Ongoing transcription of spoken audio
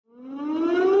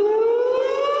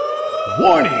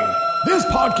Warning! This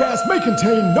podcast may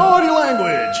contain naughty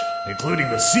language, including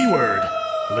the C word.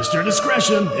 Listener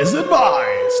discretion is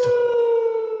advised.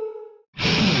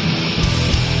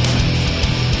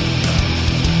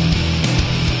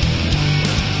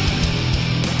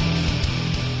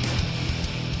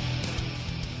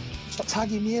 Stop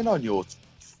tagging me in on your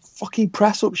fucking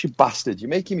press-ups, you bastard. You're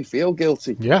making me feel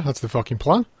guilty. Yeah, that's the fucking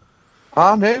plan.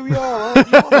 I know you are.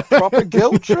 You want a proper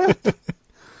guilt trip?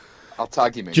 I'll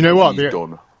tag him in. Do you know what? He's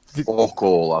done. Fuck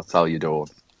all, I'll tell you, Dawn.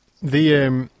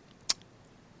 The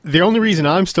only reason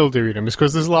I'm still doing them is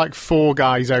because there's like 4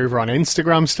 guys over on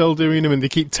Instagram still doing them, and they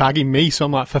keep tagging me, so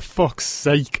I'm like, for fuck's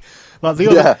sake. Like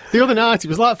the other night, it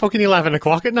was like fucking 11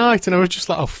 o'clock at night, and I was just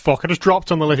like, oh fuck, I just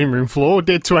dropped on the living room floor,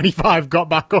 did 25, got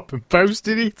back up and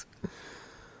posted it.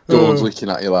 Dawn's looking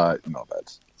at you like, not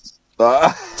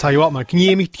bad. Tell you what, man, could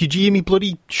you hear me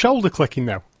bloody shoulder clicking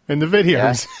though, in the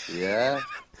videos? Yeah.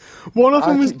 One of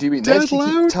them was doing dead this. loud.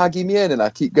 You keep tagging me in, and I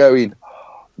keep going,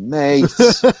 oh, mate,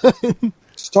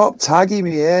 stop tagging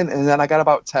me in. And then I get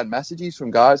about 10 messages from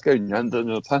guys going, you haven't done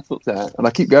your press up there. And I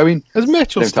keep going. Is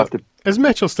Mitchell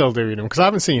still doing them? Because I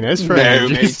haven't seen his for No,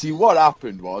 ages. matey, what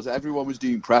happened was everyone was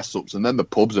doing press ups, and then the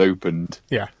pubs opened.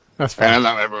 Yeah, that's fair. And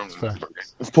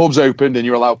the pubs opened, and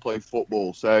you're allowed to play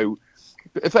football. So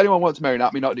if anyone wants to moan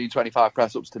at me not doing 25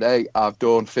 press ups today, I've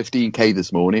done 15k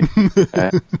this morning.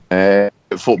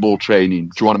 Football training.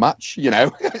 Do you want a match? You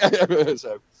know.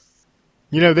 So,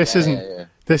 you know, this isn't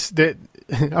this.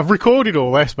 I've recorded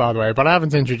all this, by the way, but I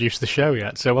haven't introduced the show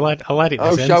yet. So I'll edit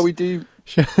this. Shall we do?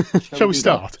 Shall we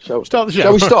start? Start the show.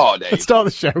 Shall we start, Dave? Let's start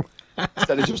the show.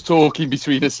 Instead of just talking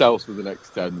between ourselves for the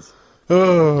next 10s.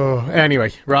 Oh,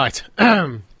 anyway, right.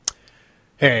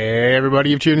 Hey everybody,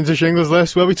 you've tuned into Shingles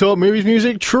List, where we talk movies,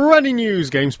 music, trending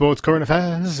news, game, sports, current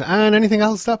affairs, and anything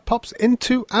else that pops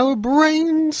into our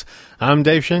brains. I'm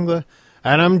Dave Shingler,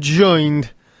 and I'm joined.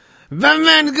 That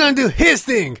man's gonna do his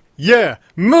thing. Yeah,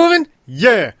 moving.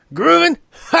 Yeah, grooving.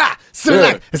 Ha! So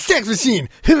like a sex machine.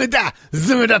 Who da?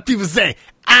 Some of that people say,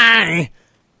 I,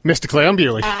 Mr. Cleon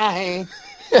Bewley. Aye.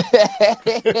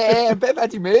 A bit of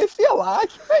Eddie Murphy, I like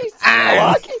it, mate. I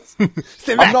like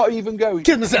it. I'm not even going.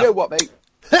 Kill myself. You know what, mate?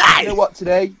 You know what,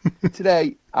 today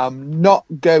I'm not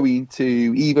going to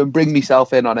even bring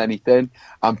myself in on anything.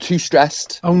 I'm too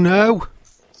stressed. Oh no.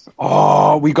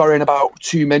 Oh, we got in about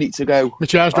 2 minutes ago. My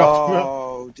chair's dropped.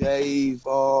 Oh, Dave.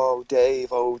 For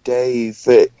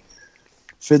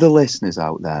the listeners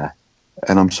out there,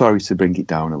 and I'm sorry to bring it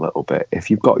down a little bit, if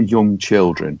you've got young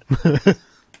children,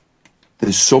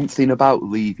 there's something about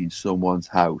leaving someone's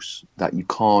house that you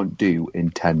can't do in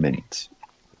 10 minutes.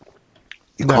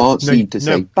 You can't seem to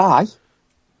say bye.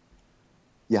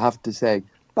 You have to say,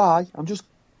 bye, I'm just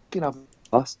going to have a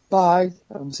glass. Bye,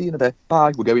 I'm seeing you in a bit.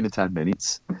 Bye, we're going in 10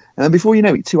 minutes. And then before you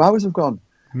know it, 2 hours have gone.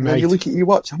 And then you look at your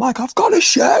watch, I'm like, I've got a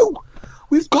show.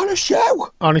 We've got a show.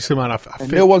 Honestly, man, I feel...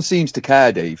 no one seems to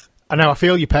care, Dave. I know, I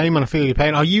feel your pain, man, I feel your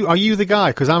pain. Are you the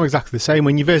guy? Because I'm exactly the same.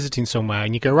 When you're visiting somewhere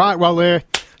and you go, right, well,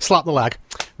 slap the leg.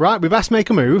 Right, we best make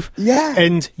a move. Yeah.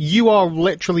 And you are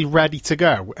literally ready to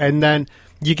go. And then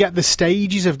you get the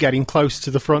stages of getting closer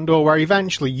to the front door where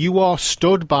eventually you are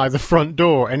stood by the front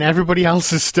door and everybody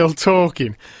else is still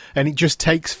talking, and it just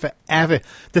takes forever.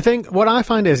 The thing, what I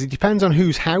find is, it depends on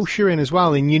whose house you're in as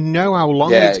well, and you know how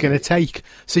long it's going to take.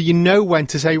 So you know when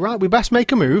to say, right, we best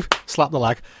make a move, slap the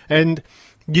leg, and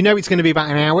you know it's going to be about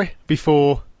an hour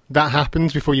before that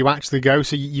happens, before you actually go,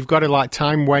 so you've got to like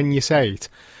time when you say it.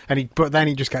 But then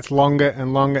it just gets longer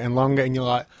and longer and longer, and you're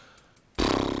like,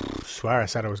 swear I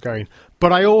said I was going.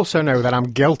 But I also know that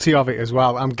I'm guilty of it as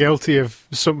well. I'm guilty of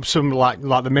some like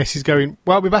the missus going,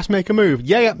 well, we best make a move.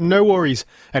 Yeah, no worries.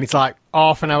 And it's like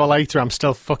half an hour later, I'm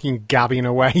still fucking gabbing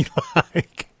away.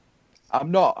 Like,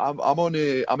 I'm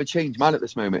a changed man at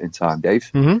this moment in time,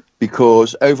 Dave,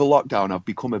 because over lockdown I've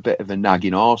become a bit of a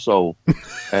nagging arsehole.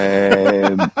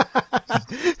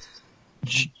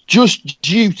 Just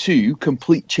due to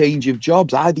complete change of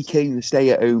jobs, I became the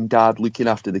stay-at-home dad looking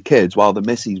after the kids while the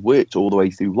missus worked all the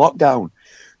way through lockdown.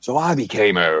 So I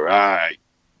became a right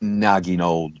nagging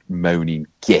old moaning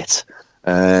git.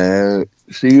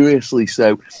 Seriously,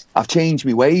 so I've changed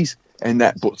my ways.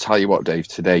 But tell you what, Dave,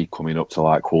 today coming up to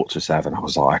like 7:15, I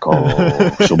was like,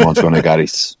 oh, someone's going to get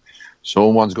it.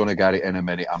 Someone's going to get it in a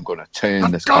minute. I'm going to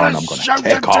turn this car and I'm going to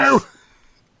take off.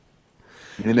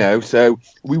 You know, so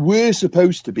we were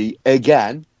supposed to be,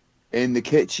 again, in the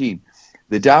kitchen.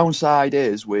 The downside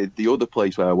is, with the other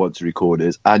place where I want to record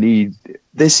is,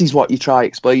 this is what you try to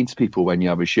explain to people when you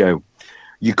have a show.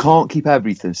 You can't keep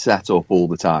everything set up all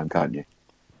the time, can you?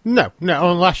 No,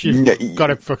 unless you've got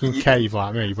a fucking cave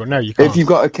like me, but no, you can't. If you've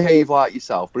got a cave like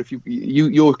yourself, but if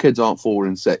your kids aren't 4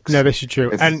 and 6. No, this is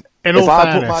true. And if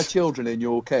I put my children in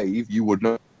your cave, you would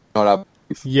not have.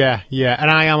 Yeah, and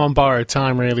I am on borrowed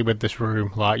time really with this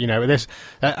room. Like, you know, this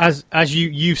as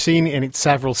you've seen in its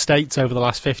several states over the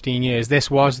last 15 years,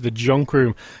 this was the junk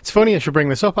room. It's funny I should bring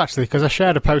this up actually, because I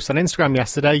shared a post on Instagram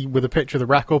yesterday with a picture of the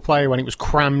record player when it was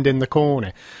crammed in the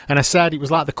corner, and I said it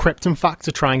was like the Krypton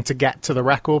Factor trying to get to the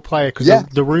record player because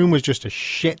the room was just a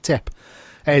shit tip.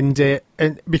 And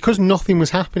because nothing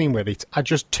was happening with it, I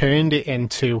just turned it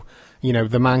into, you know,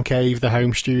 the man cave, the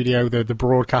home studio, the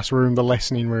broadcast room, the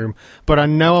listening room. But I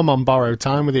know I'm on borrowed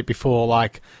time with it before,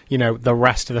 like, you know, the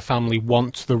rest of the family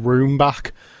wants the room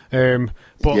back.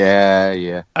 But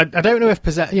yeah. I don't know if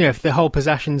if the whole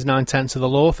possessions 9/10 of the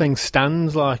law thing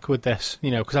stands like with this, you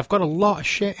know, because I've got a lot of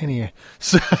shit in here.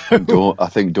 So I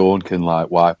think Dawn can like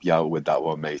wipe you out with that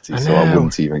one, matey. So I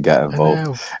wouldn't even get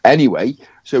involved. Anyway,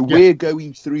 so we're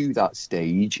going through that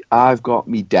stage. I've got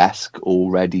my desk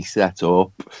already set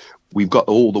up. We've got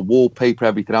all the wallpaper,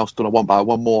 everything else done. I want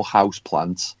one more house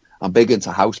plant. I'm big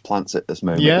into house plants at this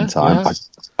moment in time. Yeah.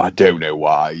 I don't know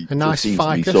why. A nice seems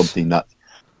ficus. To be something that.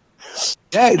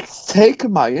 Yeah, it's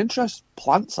taken my interest.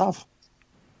 Plants have.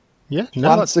 Yeah,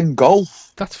 plants and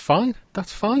golf. That's fine.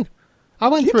 I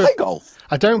went through. Play golf?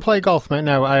 I don't play golf, mate.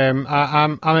 No,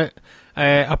 I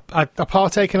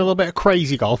partake in a little bit of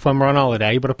crazy golf when we're on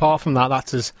holiday, but apart from that,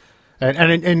 that's as.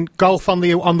 And in golf on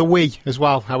the Wii as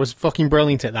well. I was fucking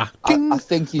brilliant at that. I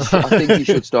think you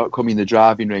should start coming the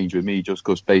driving range with me, just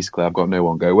because basically I've got no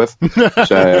one to go with.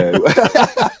 So.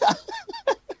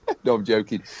 No, I'm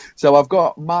joking. So I've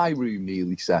got my room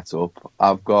nearly set up.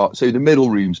 So the middle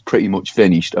room's pretty much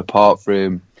finished, apart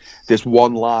from this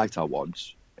one light I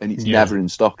want, and it's never in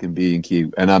stock in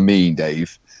B&Q. And I mean,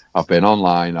 Dave, I've been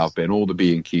online, I've been all the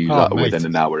B&Qs that are within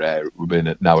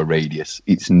an hour radius.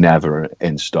 It's never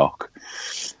in stock.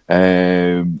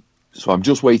 So I'm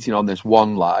just waiting on this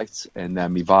one light, and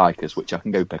then my Vicus, which I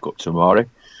can go pick up tomorrow.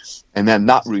 And then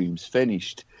that room's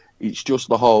finished. It's just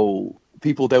the whole.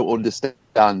 People don't understand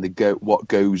what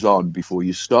goes on before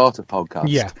you start a podcast.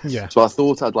 Yeah. So I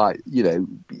thought I'd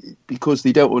because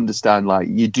they don't understand,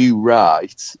 you do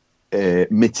write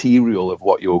material of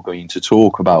what you're going to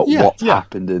talk about, what's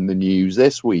happened in the news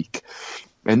this week.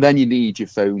 And then you need your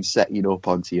phone setting up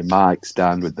onto your mic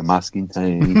stand with the masking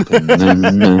tape.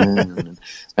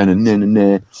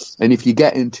 And if you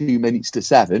get in 2 minutes to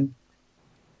 7...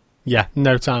 Yeah,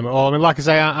 no time at all. I mean, like I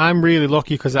say, I'm really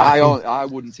lucky because I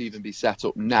wouldn't even be set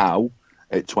up now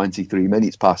at 23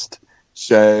 minutes past.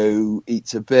 So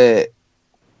it's a bit...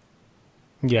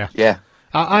 Yeah.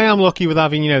 I am lucky with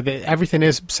having, everything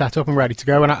is set up and ready to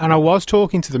go. And I was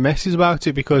talking to the missus about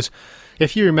it because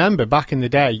if you remember back in the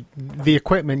day, the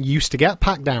equipment used to get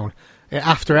packed down.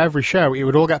 After every show, it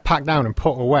would all get packed down and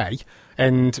put away.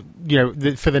 And,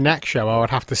 for the next show, I would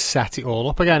have to set it all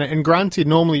up again. And granted,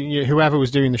 normally, whoever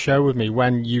was doing the show with me,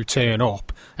 when you turn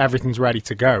up, everything's ready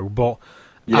to go. But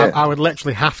I would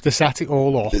literally have to set it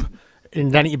all up,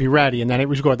 and then it'd be ready, and then it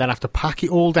was good. Then I have to pack it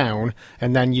all down,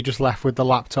 and then you're just left with the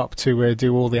laptop to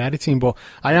do all the editing. But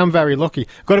I am very lucky.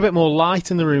 Got a bit more light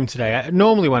in the room today.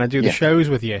 Normally, when I do the shows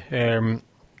with you,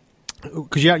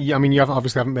 because you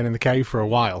obviously haven't been in the cave for a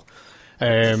while.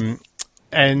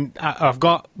 And I've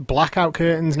got blackout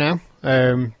curtains now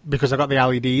because I got the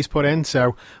LEDs put in.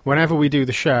 So whenever we do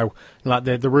the show,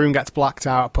 the room gets blacked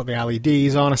out, I put the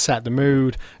LEDs on, I set the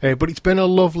mood. But it's been a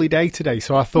lovely day today,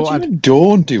 so I thought I'd...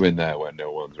 Dawn doing there when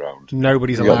no one's around?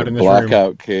 Nobody's allowed in this room.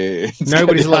 Blackout curtains.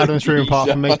 Nobody's allowed in this room apart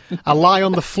from me. I lie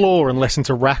on the floor and listen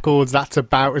to records. That's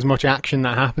about as much action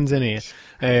that happens in here.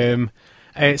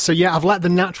 So I've let the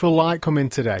natural light come in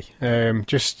today.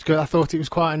 Just 'cause I thought it was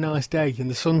quite a nice day, and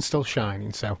the sun's still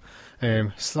shining. So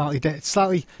slightly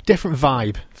different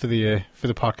vibe for the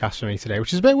podcast for me today,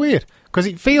 which is a bit weird because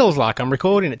it feels like I'm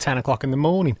recording at 10 o'clock in the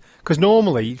morning. Because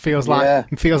normally it feels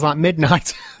like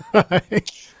midnight.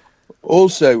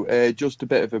 Also, just a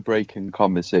bit of a break in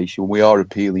conversation. We are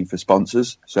appealing for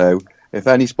sponsors, so if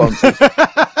any sponsors.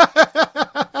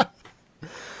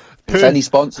 If any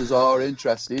sponsors are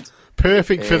interested...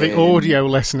 Perfect for the audio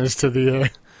listeners to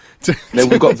the... No,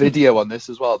 we've got video on this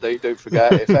as well. Don't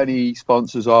forget, if any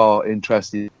sponsors are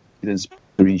interested in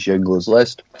sponsoring Shingler's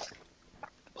List,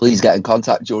 please get in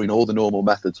contact during all the normal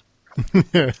methods.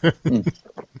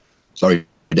 Sorry,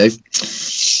 Dave.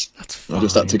 That's fine. I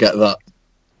just had to get that.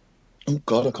 Oh,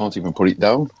 God, I can't even put it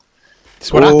down.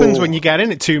 It's what happens when you get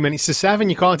in at 2 minutes to 7.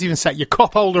 You can't even set your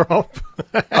cup holder up.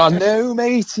 I know,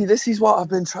 matey. This is what I've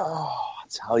been trying... Oh,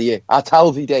 I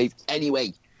tell you, Dave.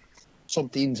 Anyway,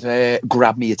 something's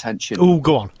grabbed me attention. Oh,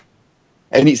 go on.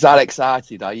 And it's that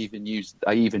excited. I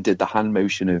even did the hand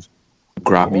motion of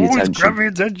grab me attention. Grab me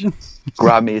attention.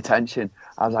 Grab me attention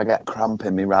as I get cramp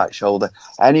in my right shoulder.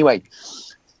 Anyway,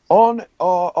 on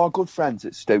our good friends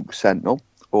at Stoke Sentinel,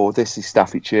 or This is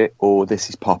Staffordshire, or This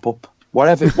is Pop-Up,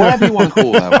 whatever you want to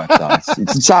call their websites.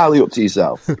 It's entirely up to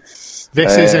yourself.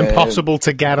 This is impossible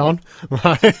to get on.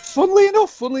 Funnily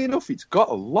enough, it's got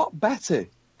a lot better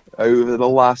over the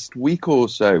last week or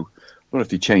so. I don't know if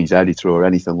they changed editor or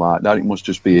anything like that. It must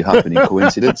just be a happening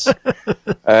coincidence.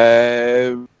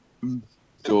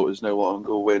 Daughters know what I'm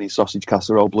going winning sausage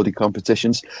casserole bloody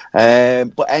competitions.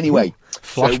 But anyway,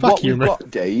 flashback so what humour. we've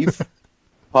got, Dave.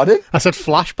 Pardon? I said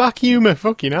flashback humour.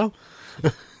 Fucking hell.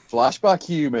 Flashback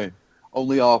humour.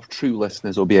 Only our true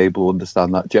listeners will be able to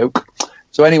understand that joke.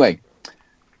 So anyway,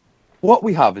 what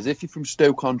we have is, if you're from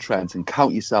Stoke-on-Trent and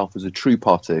count yourself as a true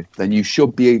Potter, then you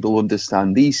should be able to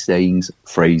understand these sayings,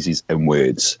 phrases and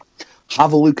words.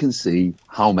 Have a look and see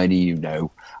how many you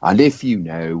know. And if you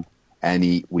know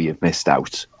any we have missed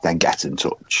out, then get in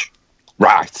touch.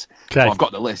 Right. Okay. So I've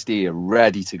got the list here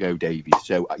ready to go, Davey.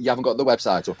 So you haven't got the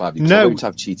website up, have you? No. I don't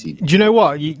have cheating. Do you know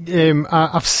what?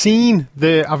 I've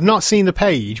not seen the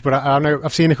page, but I know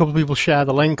I've seen a couple of people share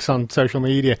the links on social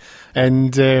media.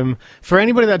 And for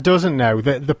anybody that doesn't know,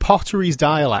 the Potteries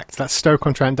dialect, that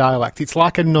Stoke-on-Trent dialect, it's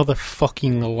like another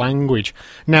fucking language.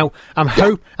 Now, I'm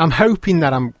hoping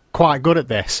that I'm quite good at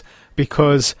this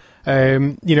because,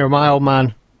 my old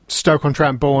man,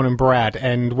 Stoke-on-Trent born and bred,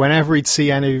 and whenever he'd see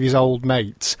any of his old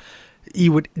mates, they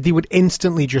would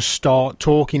instantly just start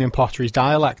talking in Potteries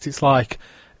dialect. It's like,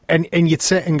 and you'd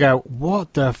sit and go,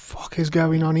 what the fuck is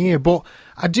going on here? But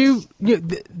I do,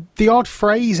 the odd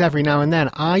phrase every now and then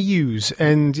I use,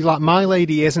 and like, my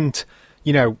lady isn't,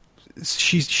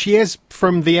 she is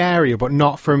from the area, but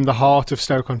not from the heart of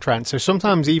Stoke-on-Trent. So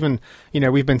sometimes even,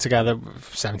 we've been together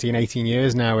 17, 18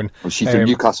 years now. And Was she from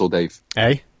Newcastle, Dave?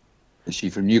 Eh? Is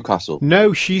she from Newcastle?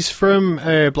 No, she's from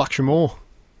Blackshire Moor.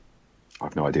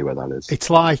 I've no idea where that is. It's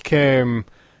like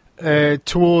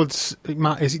towards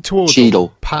Cheadle,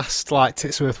 or past like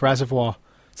Titsworth Reservoir.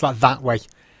 It's like that way.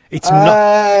 It's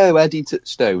not Eddington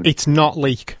Stone. It's not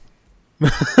Leek.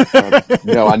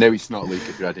 No, I know it's not Leek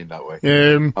if you're heading that way.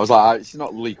 I was like, it's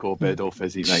not Leek or Birdulph,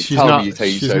 is it, mate? Tell me you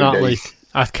take she's not Leek.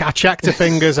 I checked her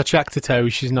fingers, I checked her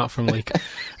toes. She's not from Leek.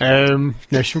 No,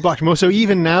 she's from Blackmore. So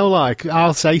even now, like,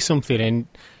 I'll say something and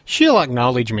she'll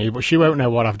acknowledge me, but she won't know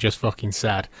what I've just fucking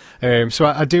said. So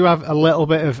I do have a little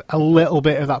bit of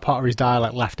that Potteries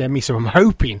dialect left in me. So I'm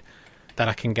hoping that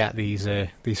I can get these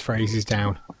phrases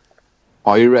down.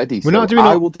 Are you ready? We're not doing.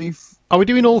 Are we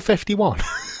doing all 51?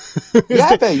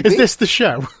 Yeah, baby. Is this the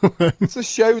show? It's a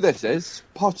show, this is.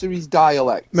 Potteries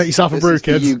dialect. Make yourself a brew,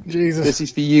 kids. Jesus. This is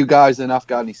for you guys in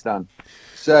Afghanistan.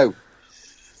 So,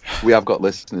 we have got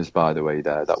listeners, by the way,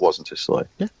 there. That wasn't a slur.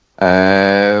 Yeah.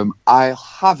 I'll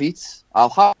have it. I'll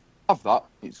have that.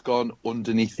 It's gone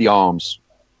underneath the arms.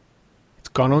 It's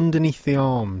gone underneath the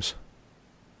arms.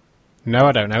 No,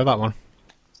 I don't know that one.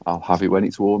 I'll have it when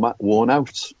it's worn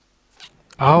out.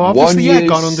 Oh, obviously, yeah,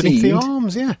 gone underneath the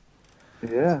arms, yeah.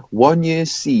 Yeah, 1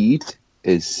 year's seed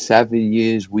is 7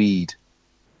 years weed.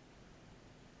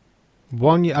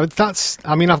 1 year. I've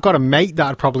got a mate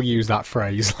that'd probably use that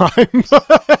phrase.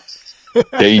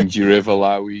 Danger of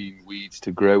allowing weeds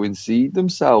to grow and seed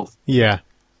themselves. Yeah.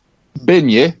 Bin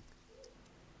you?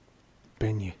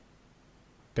 Bin.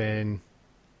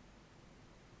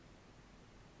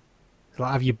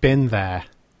 Like, have you been there?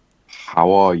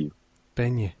 How are you?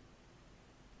 Bin you?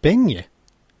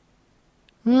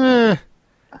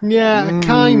 Yeah,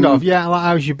 kind of. Yeah, like,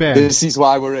 how's you been? This is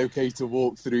why we're okay to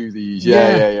walk through these.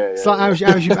 Yeah. It's like, how's you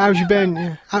been?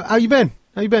 Yeah. How you been?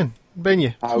 Been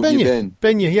you? How you been?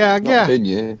 Been you? Yeah. Been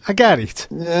you? I get it.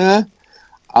 Yeah.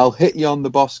 I'll hit you on the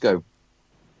Bosco.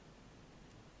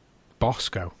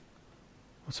 Bosco?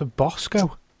 What's a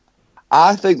Bosco?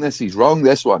 I think this is wrong,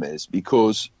 this one is,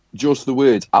 because just the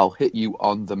words, I'll hit you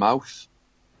on the mouth.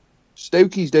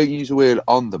 Stokies don't use the word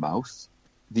on the mouth.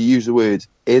 They use the word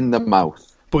in the mouth.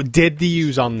 But did they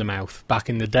use on the mouth back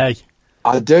in the day?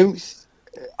 I don't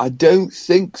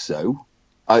think so.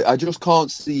 I just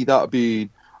can't see that being,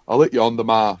 I'll hit you on the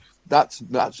mouth. That's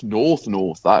north,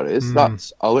 that is.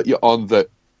 That's, I'll hit you on the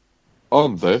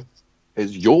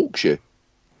is Yorkshire.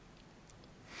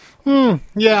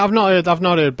 Yeah, I've not heard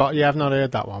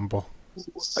that one, but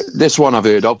this one I've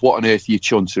heard of. What on earth are you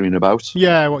chuntering about?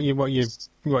 Yeah, what you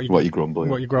grumbling?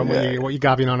 What you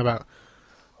gabbing on about?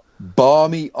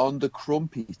 Barmy on the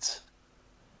crumpet.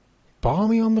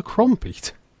 Barmy on the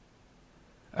crumpet?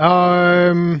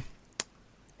 Barmy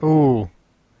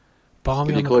on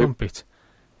the crumpet.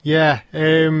 Yeah,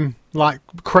 like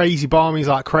crazy. Barmy's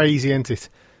like crazy, isn't it?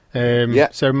 Yeah.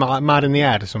 So mad in the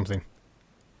head or something.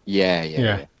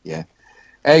 Yeah.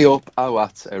 Hey up, how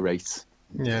at a rate.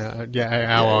 Yeah. Hey,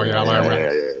 how are you?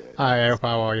 Hello. Hi,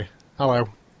 how are you? Hello.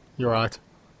 You're right.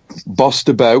 Boss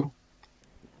to bow.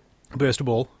 Burst a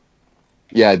ball.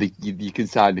 Yeah, you can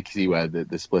kind of see where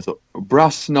the split up.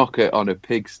 Brass knocker on a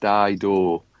pigsty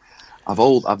door.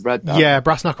 I've read that. Yeah,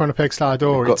 brass knocker on a pigsty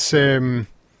door.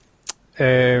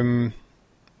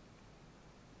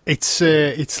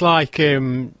 It's like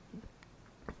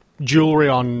jewellery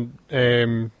on.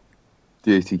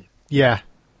 Dirty. Yeah.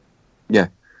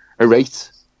 A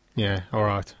rate. Yeah. All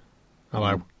right.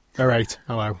 Hello. All right.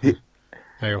 Hello.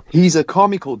 Hey up. He's a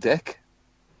comical dick.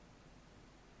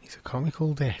 He's a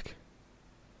comical dick.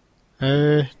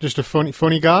 Just a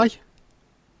funny guy.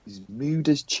 His mood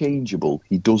is changeable.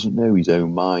 He doesn't know his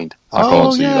own mind. I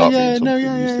can't see that being something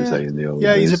he used to say in the old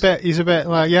days. He's a bit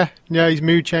like, his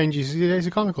mood changes. Yeah, he's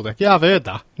a comical dick. Yeah, I've heard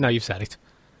that. No, you've said it.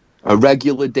 A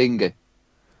regular dinger.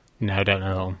 No, I don't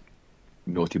know that one.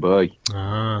 Naughty boy.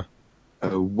 Ah.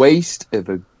 A waste of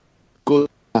a good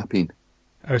snapping.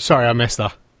 Oh, sorry, I missed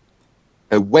that.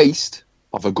 A waste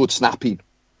of a good snapping.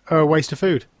 Oh, waste of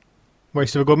food.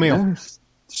 Waste of a good meal. Yes.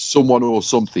 Someone or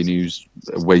something who's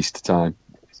a waste of time.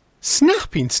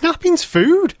 Snapping's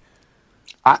food.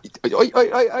 We're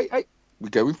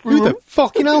going through Who them. the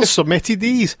fucking hell submitted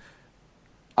these?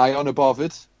 I on a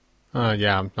bothered.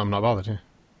 Yeah, I'm not bothered. Yeah.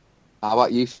 How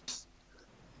about you?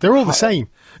 They're all the same.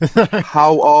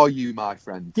 How are you, my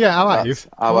friend? Yeah, how about you?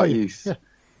 How about you? Yeah.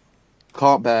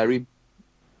 Can't bear him.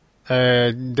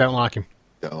 Don't like him.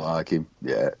 Don't like him.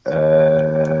 Yeah.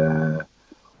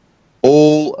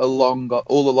 All along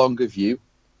of you.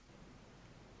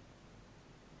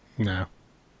 No.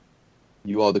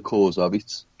 You are the cause of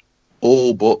it.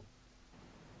 All but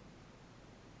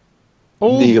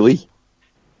All nearly.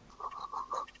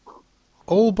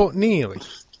 All but nearly.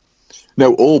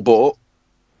 No, all but.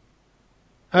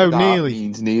 Oh, That nearly.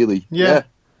 means nearly. Yeah.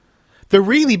 They're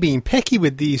really being picky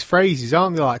with these phrases,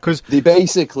 aren't they? Like, because They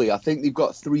basically, I think they've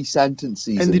got 3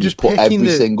 sentences and they just put picking every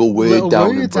the single word little down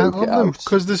and words out broke of it them. out.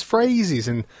 Because there's phrases,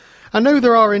 and I know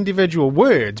there are individual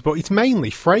words, but it's mainly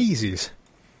phrases.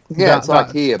 Yeah, it's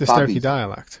like here, the Babby, Stokey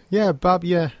dialect. Yeah,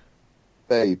 yeah.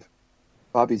 babe.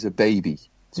 Babby's a baby.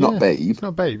 It's not Yeah, babe. It's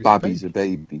not baby. It's Babby's baby.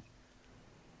 a baby.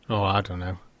 Oh, I don't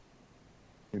know.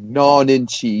 Naan in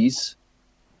cheese.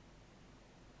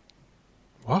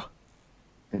 What?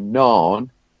 Naan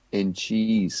in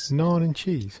cheese. Naan and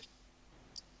cheese.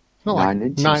 It's not 9 like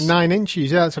inches. 9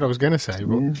 inches. Yeah, that's what I was going to say.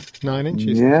 But Yeah. 9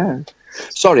 inches. Yeah.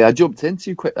 Sorry, I jumped in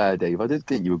too quick there, Dave. I didn't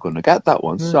think you were going to get that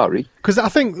one. Sorry. Because I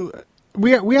think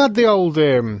we had the old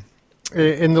in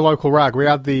the local rag. We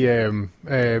had the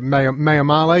Mayor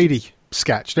My Lady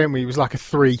sketch, didn't we? It was like a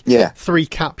three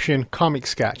caption comic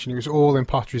sketch, and it was all in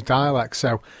Pottery's dialect.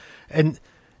 So, and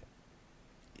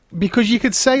because you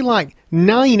could say like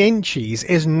 9 inches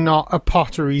is not a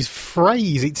Pottery's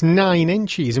phrase; it's 9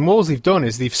 inches, and all they've done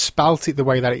is they've spelt it the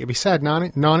way that it could be said.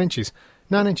 9 inches.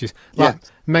 9 inches. Like,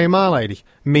 May My Lady.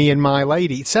 Me and My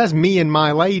Lady. It says me and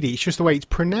My Lady. It's just the way it's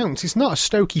pronounced. It's not a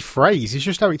Stokey phrase. It's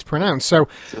just how it's pronounced. So,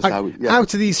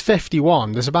 out of these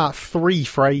 51, there's about 3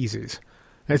 phrases.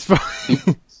 It's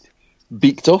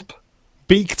Beaked up.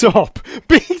 Beaked up.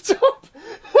 Beaked up.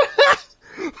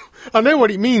 I know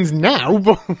what it means now,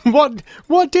 but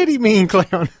what did it mean,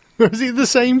 Cleon? Was it the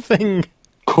same thing?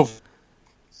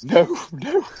 No.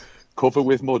 Cover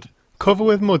with mud. Cover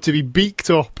with mud, to be beaked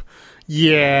up.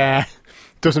 Yeah,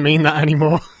 doesn't mean that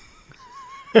anymore.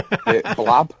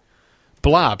 Blab.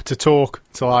 Blab, to talk,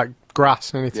 to like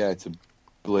grass. And Yeah, to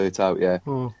blurt out, yeah.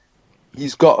 Oh.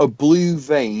 He's got a blue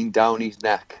vein down his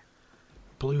neck.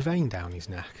 Blue vein down his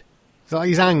neck. Is that like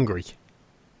he's angry?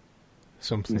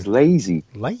 Something. He's lazy.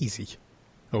 Lazy?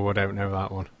 Oh, I don't know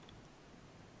that one.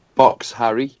 Box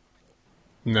Harry.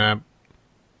 No.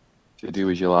 To do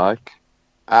as you like.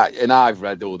 And I've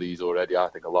read all these already, I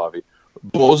think a lot of it.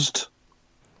 Buzzed.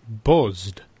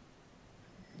 Buzzed?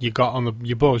 You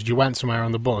buzzed, you went somewhere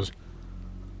on the buzz.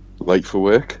 Late for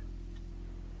work.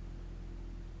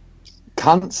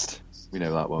 Canst. We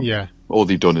know that one. Yeah. All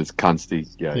they've done is cansty.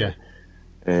 Yeah.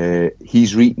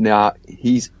 He's reet now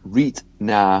tea.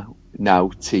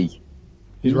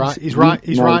 He's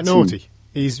right naughty.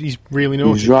 He's really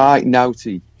naughty. He's right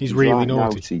naughty. He's really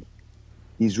naughty.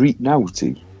 He's reet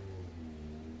naughty.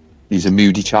 He's a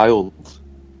moody child.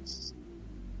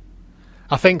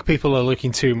 I think people are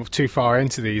looking too far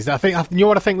into these. You know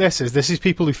what I think this is? This is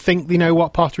people who think they know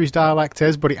what Pottery's dialect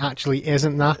is, but it actually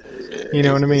isn't that. You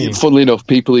know what I mean? Funnily enough,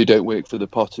 people who don't work for the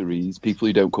Potteries, people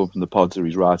who don't come from the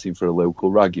Potteries writing for a local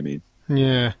rag, you mean?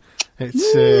 Yeah.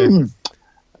 It's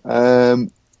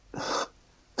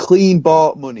clean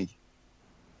bought money.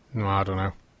 no, I don't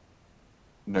know.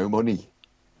 No money.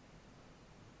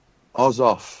 Oz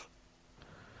off.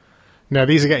 No,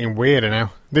 these are getting weirder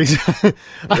now. These,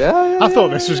 Yeah, I thought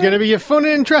this was going to be a fun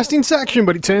and interesting section,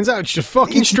 but it turns out it's just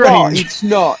fucking It's strange.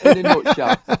 not. In a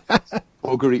nutshell.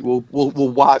 Buggery,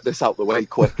 we'll wipe this out the way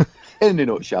quick. In a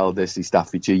nutshell, this is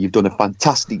Staffordshire. You've done a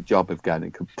fantastic job of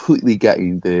completely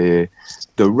getting the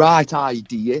right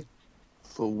idea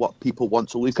for what people want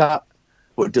to look at,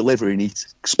 but delivering it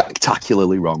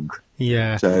spectacularly wrong.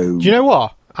 Yeah. So, do you know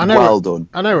what? well done.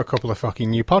 I know a couple of fucking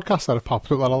new podcasts that have popped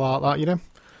up that are like that, you know? Do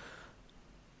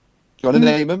you want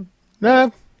to name them?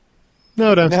 No,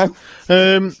 I don't. No.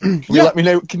 Can you let me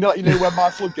know? Can you let you know when my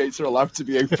floodgates are allowed to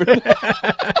be open?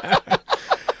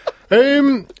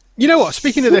 You know what?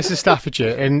 Speaking of this in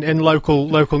Staffordshire and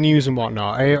local news and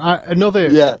whatnot,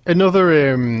 another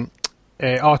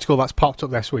article that's popped up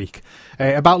this week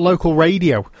about local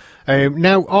radio.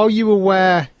 Now, are you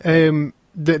aware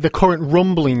the current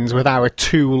rumblings with our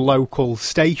two local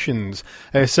stations?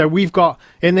 So we've got,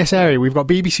 in this area, we've got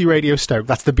BBC Radio Stoke,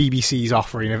 that's the BBC's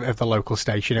offering of the local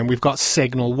station, and we've got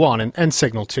Signal 1 and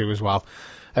Signal 2 as well,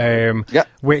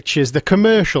 which is the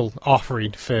commercial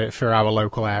offering for our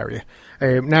local area.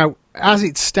 Now, as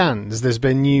it stands, there's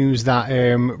been news that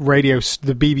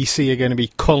the BBC are going to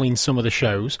be culling some of the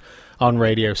shows on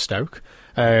Radio Stoke,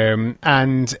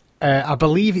 and I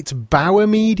believe it's Bauer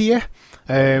Media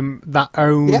that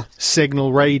own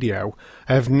Signal Radio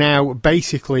have now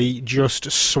basically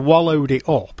just swallowed it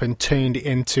up and turned it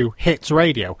into Hits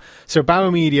Radio. So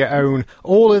Bauer Media own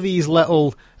all of these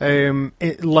little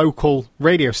local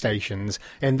radio stations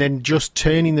and then just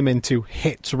turning them into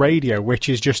Hits Radio, which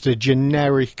is just a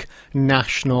generic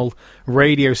national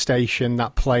radio station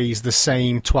that plays the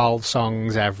same 12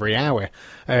 songs every hour.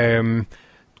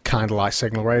 Kind of like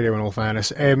Signal Radio, in all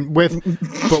fairness. With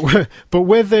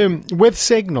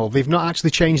Signal, they've not actually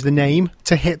changed the name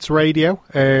to Hits Radio.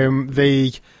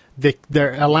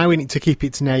 They're allowing it to keep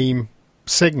its name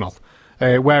Signal,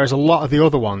 whereas a lot of the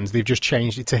other ones they've just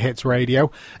changed it to Hits Radio,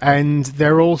 and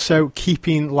they're also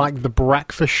keeping like the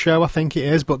breakfast show, I think it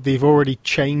is, but they've already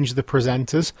changed the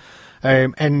presenters,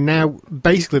 and now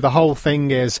basically the whole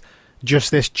thing is just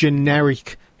this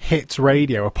generic Hits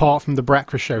Radio, apart from the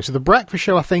breakfast show. So the breakfast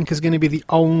show, I think, is going to be the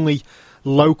only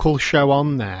local show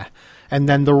on there, and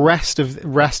then the rest of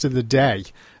the day,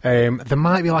 there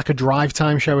might be like a drive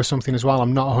time show or something as well.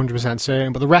 I'm not 100%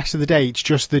 certain, but the rest of the day, it's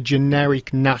just the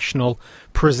generic national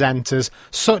presenters,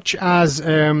 such as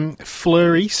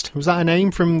Fleur East. Was that her name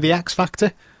from the X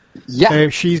Factor? Yeah,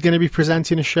 she's going to be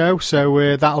presenting a show,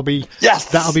 so that'll be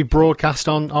broadcast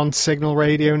on Signal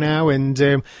Radio now.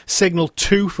 And Signal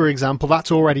 2, for example,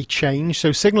 that's already changed.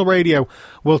 So Signal Radio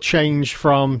will change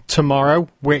from tomorrow,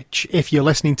 which, if you're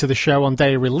listening to the show on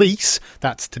day of release,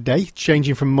 that's today,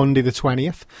 changing from Monday the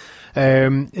 20th.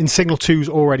 And Signal 2's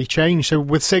already changed. So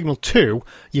with Signal 2,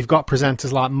 you've got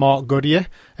presenters like Mark Goodyear,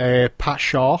 Pat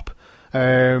Sharp,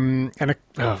 and I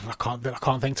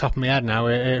can't think top of my head now.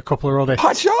 A couple of other.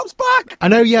 Pat Sharp's back. I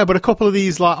know, yeah, but a couple of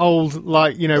these like old,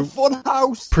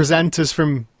 Funhouse presenters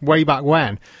from way back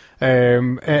when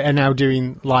are now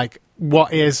doing like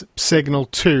what is Signal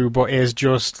 2, but is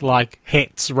just like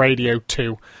Hits Radio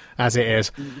 2 as it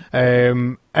is,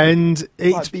 and it's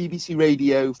like BBC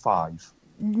Radio 5.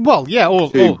 Well,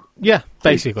 yeah,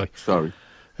 basically. Sorry.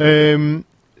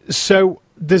 So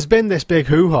there's been this big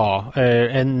hoo-ha,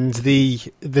 and the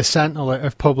Sentinel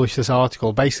have published this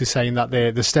article basically saying that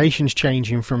the station's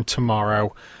changing from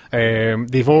tomorrow.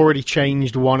 They've already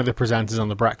changed one of the presenters on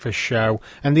the breakfast show,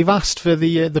 and they've asked for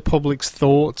the public's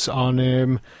thoughts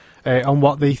on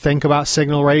what they think about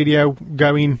Signal Radio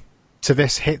going to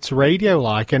this Hits Radio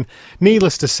like. And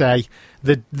needless to say,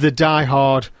 the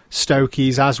die-hard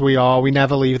Stokies, as we are, we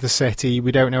never leave the city,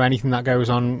 we don't know anything that goes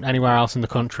on anywhere else in the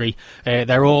country.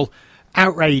 They're all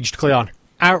outraged, Cleon,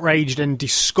 outraged and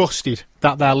disgusted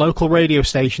that their local radio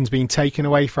station's been taken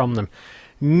away from them.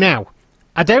 Now,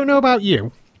 I don't know about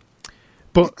you,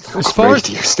 but as far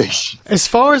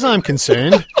as I'm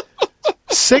concerned,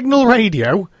 Signal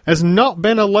Radio has not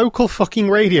been a local fucking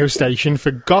radio station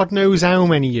for God knows how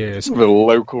many years. The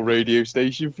local radio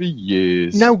station for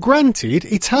years. Now, granted,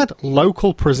 it's had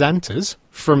local presenters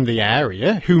from the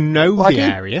area who know the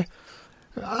area.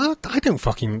 I don't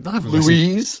fucking... I haven't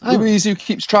Louise, who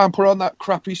keeps trying to put on that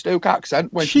crappy Stoke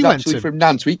accent when she's actually from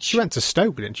Nantwich. She went to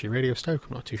Stoke, didn't she? Radio Stoke,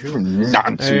 I'm not too sure. From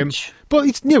Nantwich. But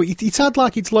it's had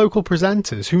like its local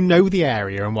presenters who know the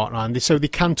area and whatnot, and so they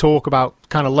can talk about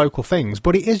kind of local things,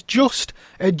 but it is just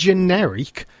a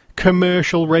generic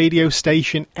commercial radio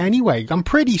station anyway. I'm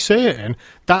pretty certain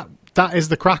that that is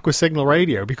the crack with Signal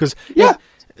Radio, because Yeah.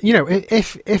 you know,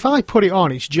 if I put it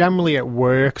on, it's generally at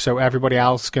work, so everybody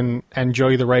else can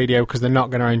enjoy the radio because they're not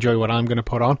going to enjoy what I'm going to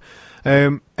put on.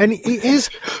 And it is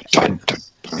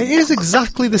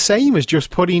exactly the same as just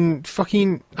putting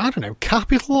fucking, I don't know,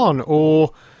 Capital on,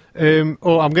 or I'm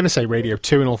going to say Radio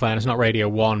 2 in all fairness, not Radio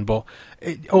 1, but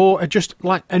or just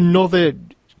like another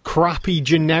crappy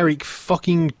generic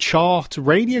fucking chart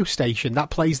radio station that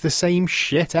plays the same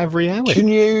shit every hour. Can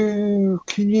you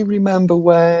remember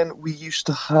when we used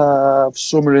to have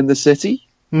Summer in the City?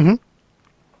 Mm-hmm.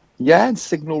 Yeah, and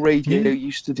Signal Radio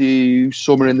used to do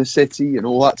Summer in the City and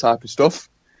all that type of stuff.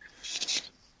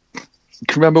 Can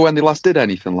you remember when they last did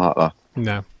anything like that?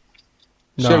 No,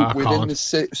 So I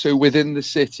can't. within the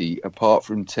city, apart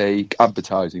from take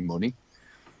advertising money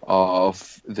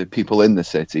of the people in the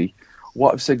city,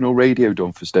 what have Signal Radio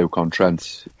done for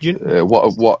Stoke-on-Trent?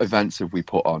 What events have we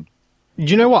put on? Do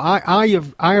you know what? I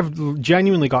have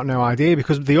genuinely got no idea,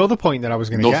 because the other point that I was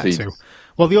going to get to,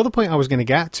 the other point I was going to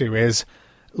get to is,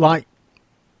 like,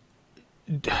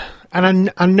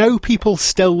 and I know people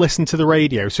still listen to the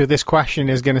radio, so this question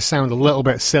is going to sound a little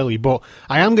bit silly, but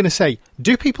I am going to say,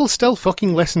 do people still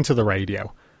fucking listen to the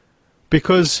radio?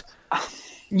 Because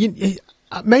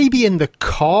maybe in the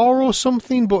car or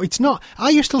something, but it's not.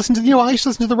 I used to listen to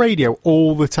the radio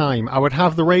all the time. I would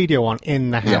have the radio on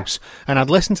in the house, and I'd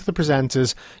listen to the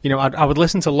presenters. I would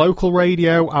listen to local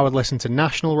radio. I would listen to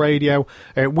national radio.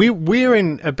 We're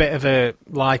in a bit of a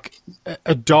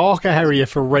darker area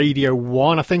for Radio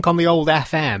 1. I think on the old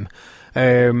FM,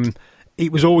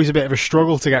 it was always a bit of a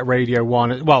struggle to get Radio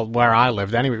 1. Well, where I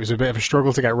lived anyway, it was a bit of a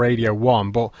struggle to get Radio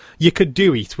 1, but you could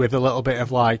do it with a little bit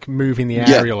of like moving the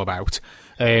aerial about.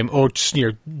 Or just,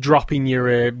 dropping your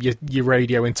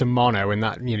radio into mono, and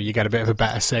that you get a bit of a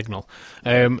better signal.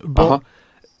 But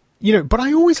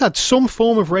I always had some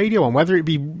form of radio on, whether it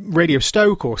be Radio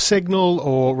Stoke or Signal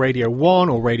or Radio 1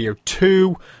 or Radio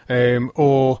 2, I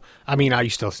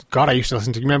used to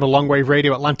listen to. You remember Longwave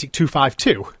Radio Atlantic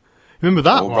 252? Remember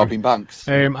that one? Robin Banks.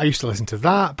 I used to listen to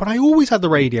that, but I always had the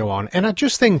radio on, and I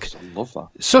just think, I love that.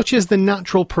 Such is the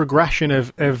natural progression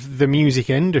of the music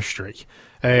industry.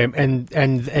 And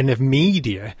of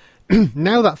media,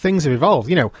 now that things have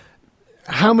evolved,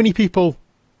 how many people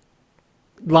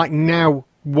like now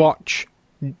watch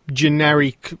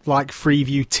generic like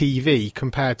Freeview TV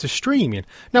compared to streaming?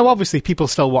 Now, obviously, people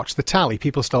still watch the tally.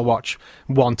 People still watch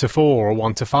 1 to 4 or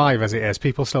 1 to 5 as it is.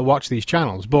 People still watch these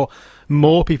channels, but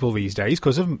more people these days,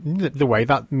 because of the way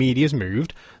that media's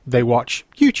moved, they watch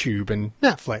YouTube and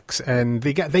Netflix, and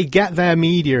they get their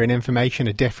media and information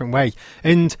a different way.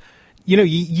 And you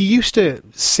used to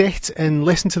sit and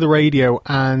listen to the radio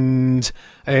and,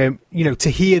 to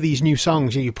hear these new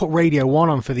songs. You put Radio 1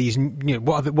 on for these,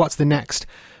 what's the next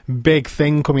big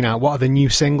thing coming out? What are the new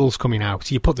singles coming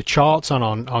out? You put the charts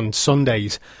on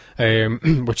Sundays,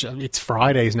 which it's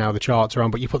Fridays now the charts are on,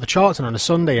 but you put the charts on a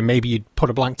Sunday, and maybe you'd put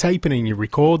a blank tape in and you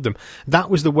record them. That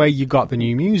was the way you got the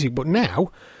new music. But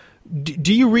now,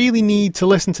 do you really need to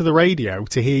listen to the radio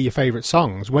to hear your favourite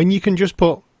songs when you can just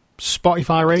put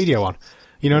Spotify radio on?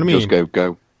 You know what I mean? Just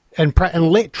go. And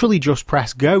literally just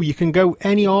press go. You can go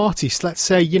any artist. Let's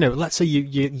say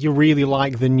you really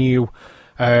like the new,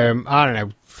 I don't know,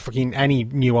 fucking any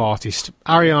new artist,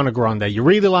 Ariana Grande. You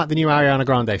really like the new Ariana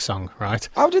Grande song, right?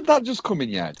 How did that just come in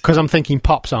your head? Because I'm thinking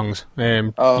pop songs,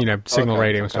 Signal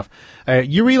Radio and stuff.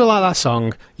 You really like that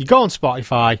song. You go on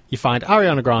Spotify, you find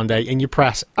Ariana Grande, and you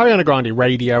press Ariana Grande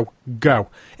radio, go,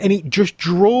 and it just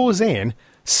draws in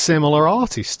similar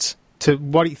artists to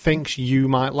what it thinks you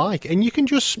might like, and you can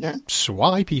just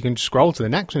swipe. You can scroll to the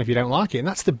next one if you don't like it, and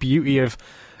that's the beauty of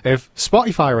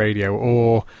Spotify radio.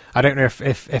 Or I don't know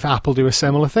if Apple do a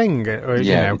similar thing,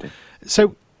 or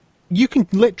so you can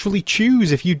literally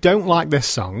choose. If you don't like this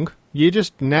song, you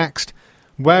just next.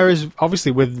 Whereas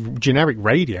obviously with generic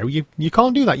radio, you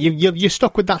can't do that. You're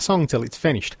stuck with that song till it's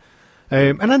finished.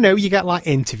 And I know you get like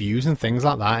interviews and things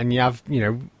like that, and you have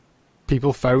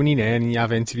people phoning in, and you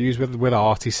have interviews with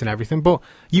artists and everything, but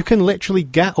you can literally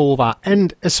get all that.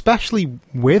 And especially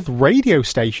with radio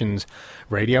stations,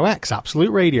 Radio X,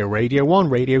 Absolute Radio, Radio 1,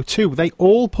 Radio 2, they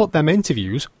all put them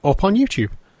interviews up on YouTube.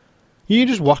 You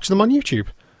just watch them on YouTube.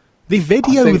 They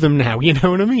video them now, you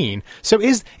know what I mean? So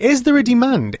is there a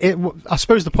demand? I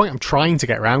suppose the point I'm trying to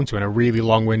get around to in a really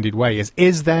long-winded way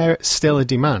is there still a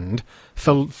demand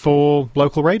for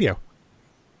local radio?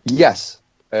 Yes.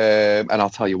 And I'll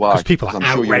tell you why. Because people are I'm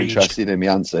outraged. sure you're interested in the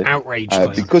answer.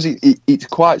 Outraged. Because it's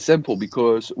quite simple.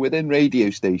 Because within radio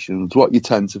stations, what you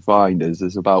tend to find is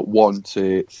there's about 1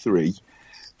 to 3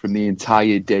 from the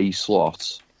entire day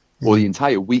slot or the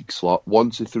entire week slot. 1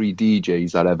 to 3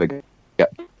 DJs that ever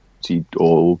get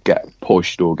or get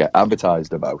pushed or get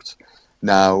advertised about.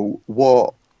 Now,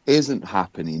 what isn't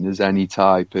happening is any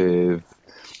type of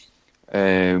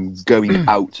going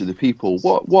out to the people.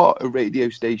 What a radio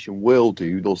station will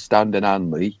do, they'll stand in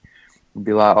Anley and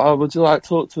be like, "Oh, would you like to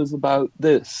talk to us about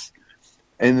this?"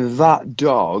 And that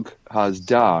dog has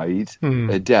died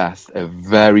a death a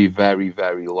very, very,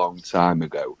 very long time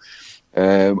ago.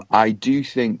 I do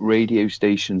think radio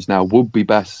stations now would be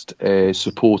best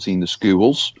supporting the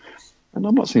schools. And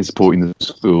I'm not saying supporting the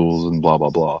schools and blah,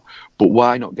 blah, blah. But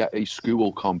why not get a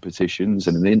school competitions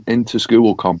and an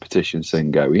inter-school competitions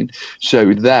thing going?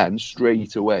 So then,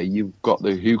 straight away, you've got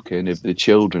the hooking of the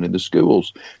children in the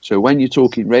schools. So when you're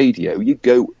talking radio, you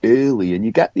go early and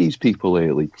you get these people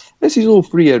early. This is all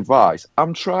free advice.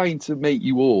 I'm trying to make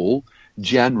you all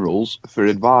generals for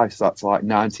advice that's like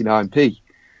 99p.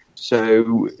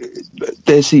 So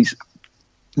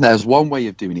there's one way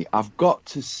of doing it. I've got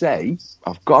to say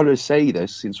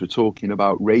this since we're talking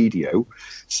about radio.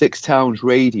 Six Towns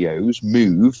Radio's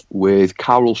move with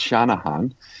Carol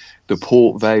Shanahan, the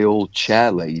Port Vale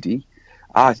chair lady,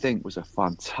 I think was a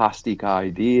fantastic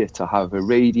idea to have a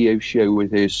radio show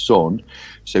with her son,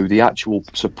 so the actual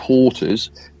supporters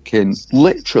can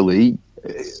literally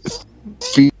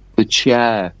feel the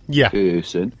chair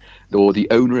person or the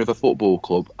owner of a football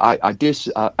club. I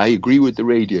agree with the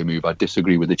radio move. I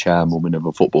disagree with the chairwoman of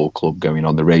a football club going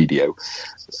on the radio.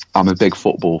 I'm a big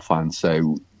football fan,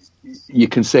 so you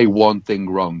can say one thing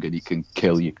wrong and it can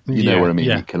kill you. You know what I mean?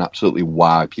 Yeah. It can absolutely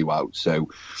wipe you out. So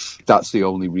that's the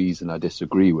only reason I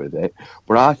disagree with it.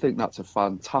 But I think that's a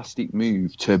fantastic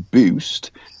move to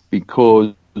boost,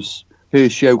 because her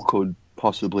show could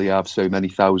possibly have so many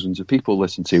thousands of people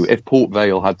listen to. If Port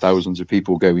Vale had thousands of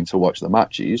people going to watch the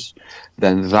matches,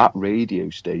 then that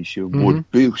radio station would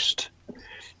boost.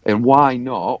 And why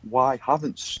not? Why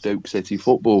haven't Stoke City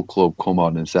Football Club come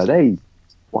on and said, "Hey,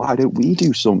 why don't we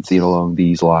do something along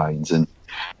these lines?" And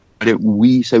why don't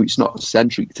we, so it's not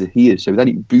centric to here, so then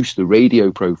it boosts the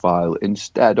radio profile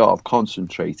instead of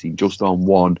concentrating just on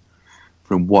one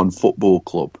from one football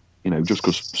club, just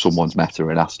because someone's met her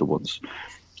and asked her once.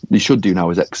 They should do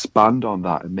now is expand on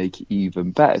that and make it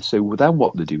even better. So then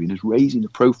what they're doing is raising the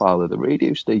profile of the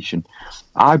radio station.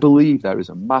 I believe there is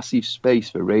a massive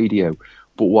space for radio,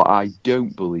 but what I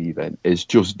don't believe in is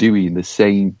just doing the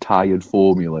same tired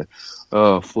formula.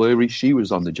 Fleury, she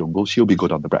was on the Jungle, she'll be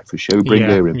good on the breakfast show. Bring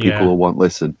her in, people will want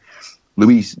listen.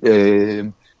 Louise,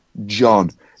 John,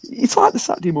 it's like the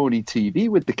Saturday morning TV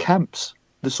with the Kemps,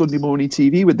 the Sunday morning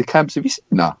TV with the Kemps. Have you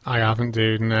seen that? I haven't,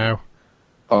 dude, no.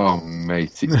 Oh,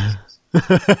 mate.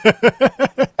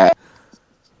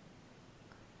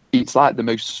 It's like the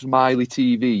most smiley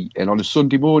TV. And on a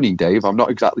Sunday morning, Dave, I'm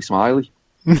not exactly smiley.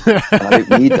 And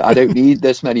I don't need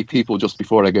this many people just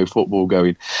before I go football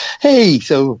going, "Hey,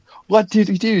 so what did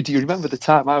you do? Do you remember the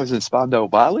time I was in Spandau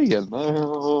Ballet?" And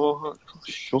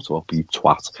shut up, you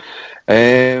twat.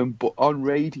 But on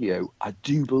radio, I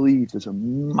do believe there's a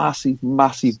massive,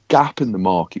 massive gap in the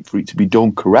market for it to be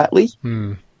done correctly.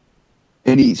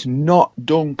 And it's not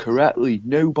done correctly.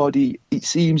 It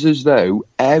seems as though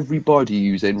everybody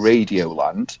who's in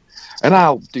Radioland, and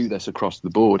I'll do this across the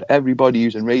board, everybody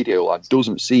who's in Radioland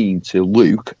doesn't seem to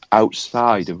look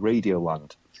outside of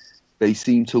Radioland. They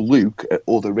seem to look at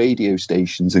other radio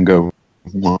stations and go,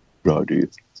 "What idea?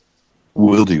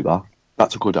 We'll do that.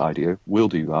 That's a good idea. We'll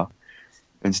do that."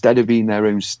 Instead of being their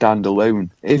own standalone.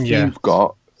 If you've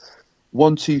got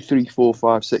 1, 2, 3, 4,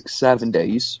 5, 6, 7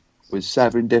 days with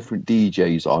 7 different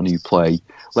DJs on who play,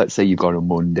 let's say you've got a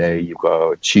Monday, you've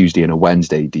got a Tuesday and a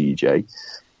Wednesday DJ,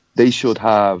 they should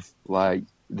have like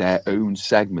their own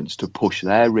segments to push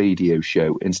their radio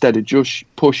show instead of just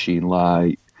pushing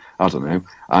like, I don't know,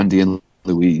 Andy and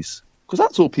Louise, because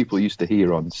that's all people used to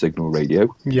hear on Signal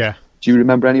Radio. Yeah. Do you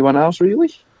remember anyone else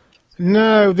really?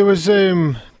 No, there was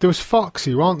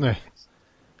Foxy, wasn't there?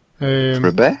 For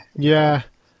a bit? Yeah.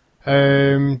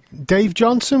 Dave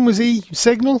Johnson, was he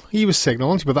Signal? He was Signal,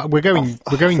 wasn't he? But we're going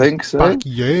so. Back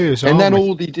years. And then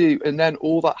all they do, and then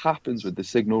all that happens with the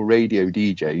Signal Radio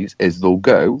DJs is they'll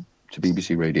go to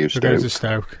BBC Radio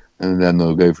Stoke, and then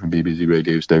they'll go from BBC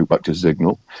Radio Stoke back to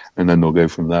Signal, and then they'll go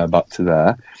from there back to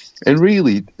there. And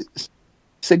really,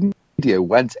 Signal Radio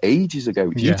went ages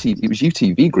ago. It was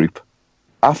UTV Group.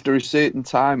 After a certain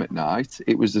time at night,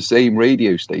 it was the same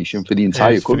radio station for the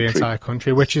entire country. For the entire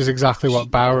country, which is exactly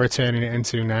what Bauer are turning it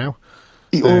into now.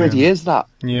 It already is that.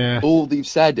 Yeah. All they've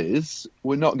said is,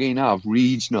 we're not going to have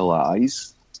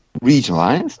regionalised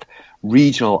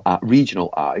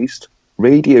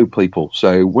radio people.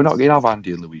 So we're not going to have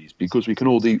Andy and Louise because we can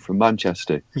all do it from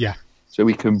Manchester. Yeah. so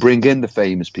we can bring in the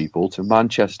famous people to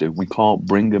Manchester. We can't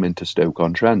bring them into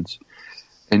Stoke-on-Trent.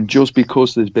 And just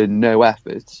because there's been no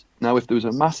effort, now if there was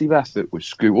a massive effort with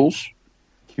schools,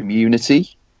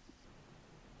 community,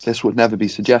 this would never be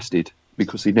suggested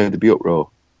because they know there'd be uproar.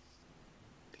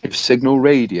 If Signal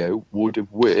Radio would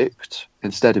have worked,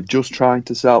 instead of just trying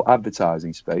to sell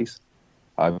advertising space,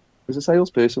 I was a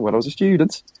salesperson when I was a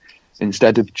student,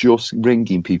 instead of just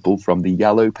ringing people from the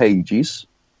yellow pages,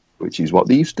 which is what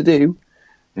they used to do,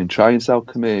 and try and sell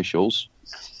commercials,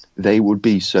 they would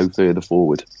be so further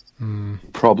forward.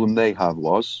 Problem they had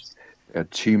was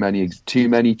too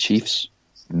many chiefs,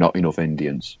 not enough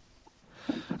Indians.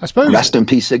 I suppose. Rest in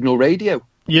peace, Signal Radio.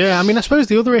 Yeah, I mean, I suppose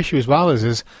the other issue as well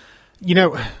is you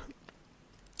know,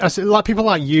 as like people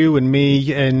like you and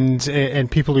me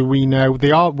and people who we know,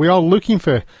 we are looking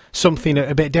for something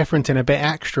a bit different and a bit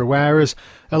extra, whereas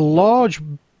a large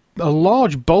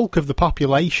bulk of the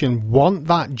population want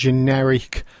that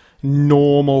generic,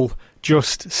 normal,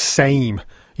 just same.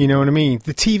 You know what I mean?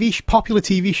 The popular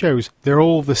TV shows, they're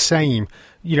all the same.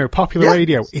 You know, popular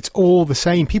radio, it's all the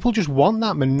same. People just want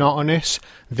that monotonous,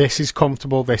 this is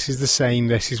comfortable, this is the same,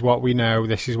 this is what we know,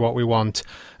 this is what we want.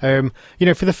 You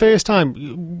know, for the first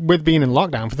time, with being in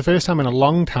lockdown, for the first time in a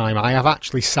long time, I have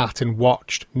actually sat and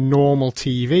watched normal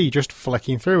TV, just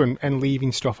flicking through and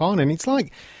leaving stuff on. And it's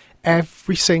like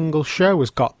every single show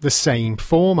has got the same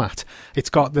format.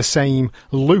 It's got the same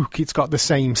look. It's got the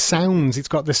same sounds. It's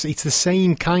the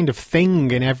same kind of thing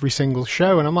in every single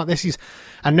show. And I'm like,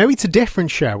 I know it's a different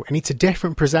show and it's a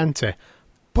different presenter,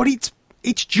 but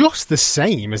it's just the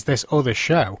same as this other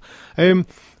show.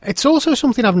 It's also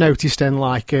something I've noticed in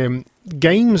like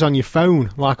games on your phone,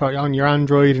 like on your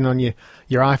Android and on your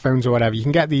iPhones or whatever. You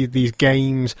can get these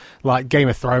games, like Game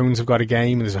of Thrones have got a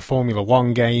game, and there's a Formula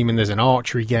 1 game, and there's an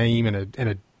archery game, and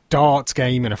a darts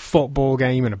game, and a football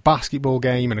game, and a basketball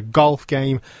game, and a golf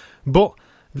game. But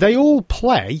they all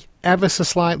play ever so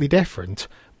slightly different,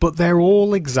 but they're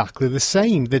all exactly the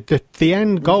same. The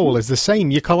end goal is the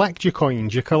same. You collect your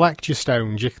coins, you collect your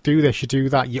stones, you do this, you do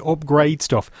that, you upgrade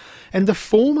stuff. And the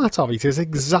format of it is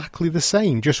exactly the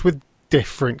same, just with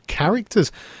different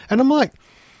characters. And I'm like,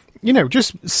 you know,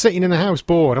 just sitting in the house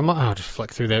bored, I'm like, I'll just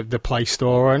flick through the Play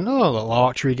Store and, a little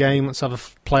archery game, let's have a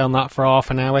play on that for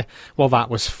half an hour. Well, that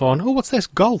was fun. Oh, what's this?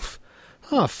 Golf.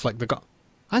 Oh, flick the golf.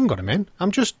 I haven't got him in.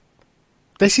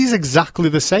 This is exactly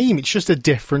the same. It's just a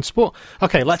different sport.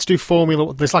 Okay, let's do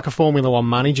Formula... There's like a Formula 1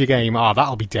 manager game. Oh,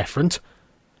 that'll be different.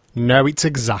 No, it's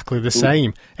exactly the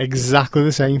same. Exactly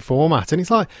the same format. And it's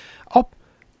like,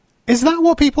 is that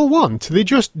what people want? They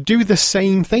just do the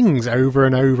same things over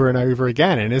and over and over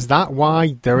again. And is that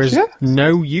why there is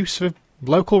no use for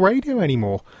local radio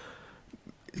anymore?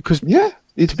 Because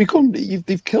it's become...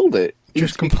 They've killed it.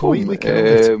 Just completely killed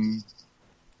it.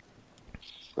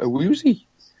 A woozy.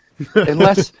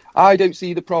 Unless I don't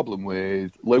see the problem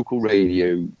with local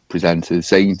radio presenters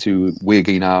saying we're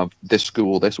going to have this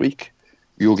school this week,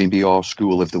 you're going to be our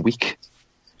school of the week.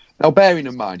 Now, bearing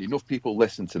in mind, enough people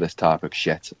listen to this type of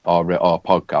shit, our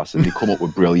podcast, and they come up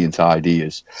with brilliant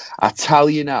ideas. I tell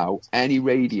you now, any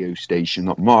radio station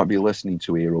that might be listening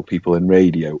to here or people in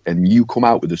radio, and you come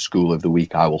out with a school of the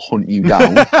week, I will hunt you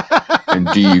down and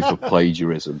do you for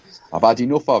plagiarism. I've had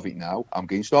enough of it now. I'm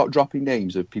going to start dropping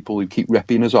names of people who keep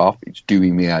ripping us off. It's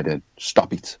doing me head in.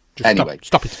 Stop it. Just anyway.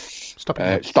 Stop it. Stop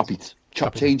it. Stop it.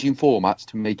 Changing formats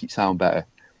to make it sound better.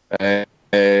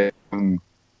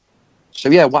 So,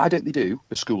 why don't they do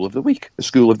a school of the week, a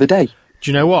school of the day?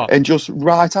 Do you know what? And just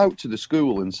write out to the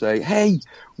school and say, hey,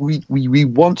 we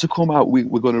want to come out. We're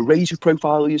going to raise your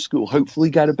profile of your school, hopefully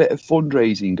get a bit of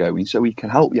fundraising going so we can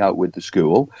help you out with the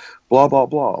school, blah, blah,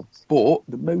 blah. But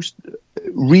the most,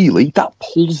 really, that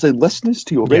pulls in listeners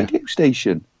to your radio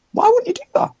station. Why wouldn't you do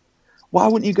that? Why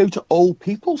wouldn't you go to old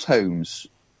people's homes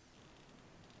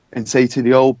and say to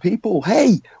the old people,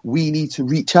 hey, we need to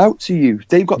reach out to you.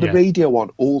 They've got the radio on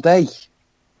all day.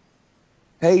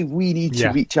 Hey, we need to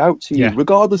reach out to you,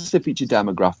 regardless if it's your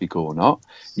demographic or not.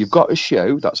 You've got a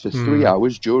show that's for 3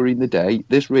 hours during the day.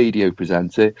 This radio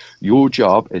presenter, your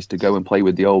job is to go and play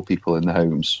with the old people in the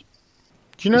homes.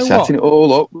 Do you know setting it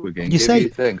all up, we're going to give you a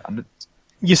thing.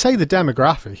 You say the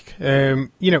demographic.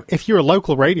 You know, if you're a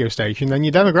local radio station, then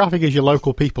your demographic is your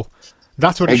local people.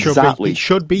 That's what it should be. It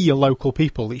should be your local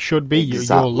people. It should be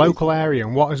your local area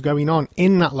and what is going on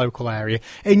in that local area.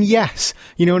 And yes,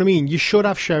 you know what I mean? You should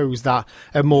have shows that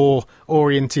are more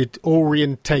orientated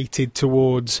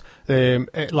towards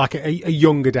like a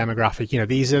younger demographic. You know,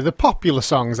 these are the popular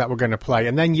songs that we're going to play.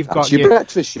 And then you've got your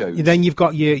breakfast shows. Then you've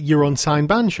got your unsigned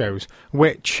band shows,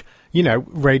 which, you know,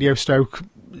 Radio Stoke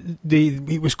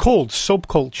it was called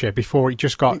Subculture before it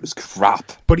just got. It was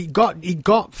crap. But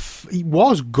it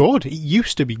was good. It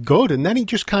used to be good, and then it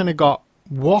just kind of got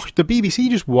washed. The BBC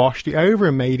just washed it over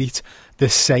and made it the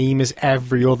same as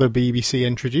every other BBC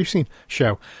introducing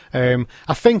show.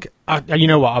 I think, you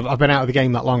know what, I've been out of the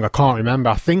game that long, I can't remember.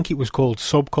 I think it was called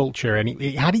Subculture, and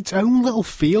it had its own little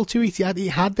feel to it. It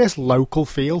had this local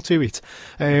feel to it.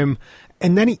 And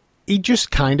then it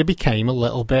just kind of became a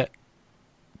little bit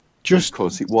just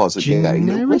because it was getting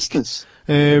no listeners.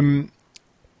 And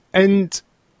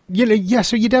you know, yeah.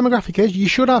 So your demographic is you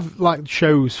should have like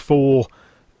shows for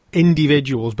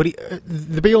individuals, but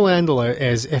the be all and end all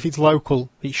is if it's local,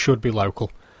 it should be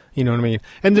local. You know what I mean?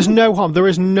 And there's no harm. There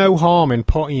is no harm in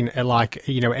putting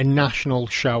a national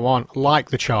show on like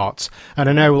the charts. And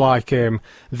I know like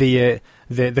the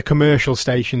commercial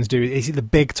stations do. Is it the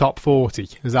Big Top 40?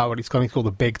 Is that what it's called? It's called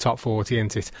the Big Top 40,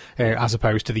 isn't it? As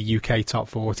opposed to the UK Top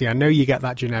 40. I know you get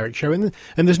that generic show, and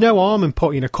there's no harm in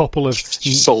putting a couple of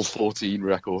sold 14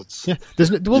 records. Yeah,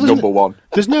 there's number one.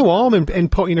 There's no harm in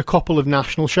putting a couple of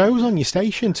national shows on your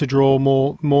station to draw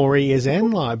more ears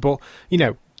in, like. But you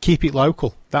know, keep it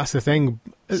local. That's the thing.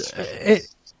 It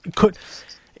could,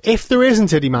 if there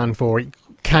isn't a demand for it,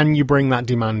 can you bring that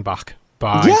demand back?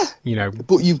 But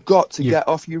you've got to get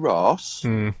off your arse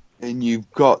and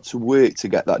you've got to work to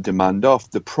get that demand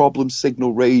off. The problem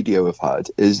Signal Radio have had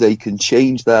is they can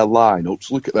change their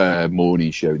lineups. Look at their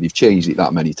morning show. They've changed it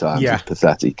that many times. Yeah. It's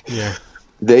pathetic. Yeah.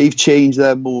 They've changed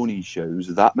their morning shows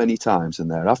that many times and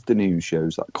their afternoon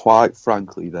shows that, quite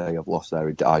frankly, they have lost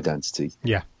their identity.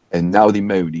 Yeah. And now they're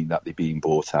moaning that they're being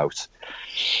bought out.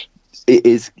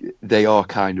 They are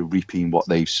kind of reaping what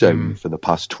they've sown for the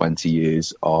past 20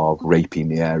 years of raping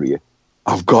the area.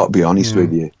 I've got to be honest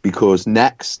with you, because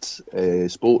Next,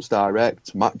 Sports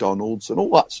Direct, McDonald's and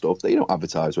all that stuff, they don't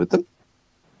advertise with them.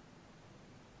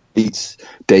 It's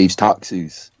Dave's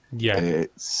Taxis. Yeah.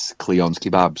 It's Cleon's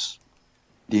Kebabs.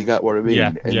 Do you get what I mean?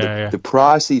 Yeah, and the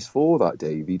prices for that,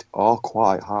 David, are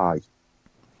quite high.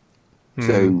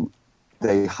 So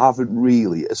they haven't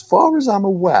really, as far as I'm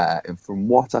aware, and from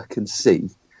what I can see,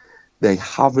 they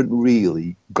haven't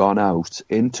really gone out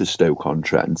into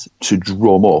Stoke-on-Trent to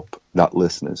drum up that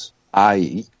listeners,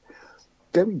 i.e.,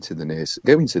 going to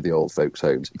the old folks'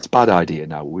 homes. It's a bad idea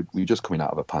now. We're just coming out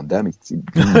of a pandemic.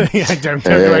 Yeah, don't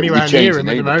go anywhere near them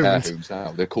at the moment. Homes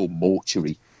now. They're called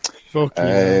mortuary.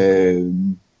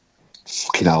 Fucking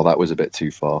hell, that was a bit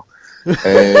too far.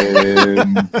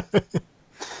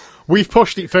 We've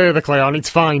pushed it further, Cleon. It's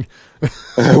fine.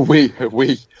 We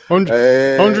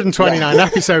 129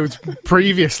 episodes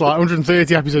previous, like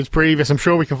 130 episodes previous. I'm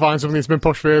sure we can find something that's been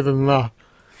pushed further than that.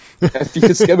 If you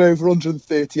can skim over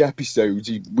 130 episodes,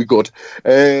 we're good.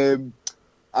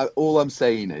 All I'm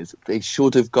saying is they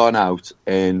should have gone out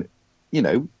and,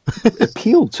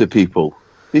 appealed to people.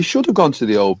 They should have gone to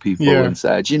the old people and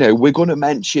said, we're going to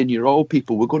mention your old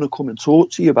people. We're going to come and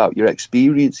talk to you about your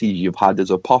experiences you've had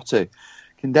as a potter.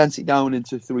 Condense it down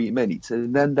into 3 minutes,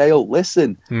 and then they'll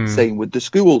listen. Same with the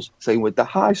schools, same with the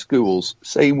high schools,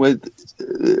 same with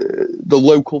the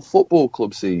local football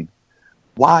club scene.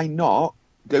 Why not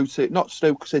go to, not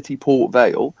Stoke City, Port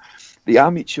Vale, the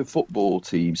amateur football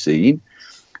team scene?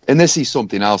 And this is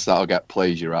something else that'll get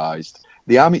plagiarised.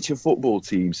 The amateur football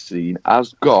team scene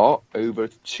has got over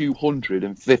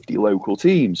 250 local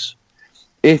teams.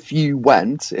 If you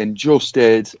went and just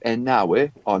did an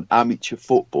hour on amateur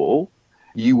football,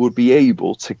 you would be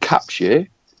able to capture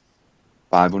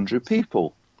 500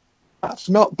 people. That's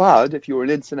not bad if you're an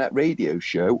internet radio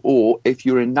show or if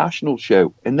you're a national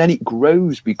show. And then it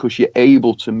grows because you're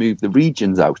able to move the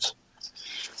regions out.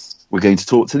 We're going to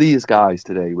talk to these guys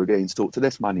today. We're going to talk to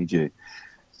this manager.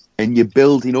 And you're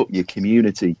building up your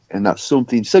community. And that's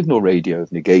something Signal Radio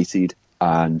have negated.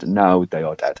 And now they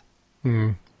are dead.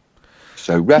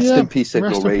 So rest in peace,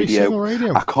 Signal Radio.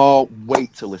 I can't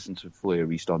wait to listen to Fleur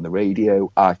East on the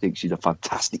radio. I think she's a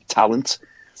fantastic talent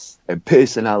and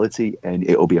personality, and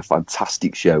it'll be a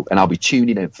fantastic show. And I'll be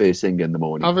tuning in first thing in the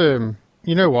morning.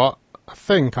 You know what? I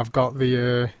think I've got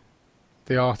the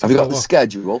article. Have you got the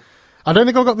schedule? I don't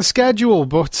think I've got the schedule,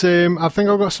 but I think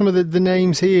I've got some of the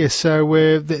names here. So,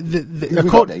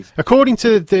 according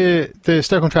to the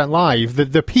Stoke-on-Trent Live,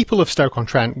 the people of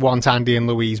Stoke-on-Trent want Andy and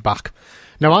Louise back.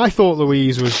 Now, I thought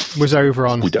Louise was over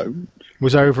on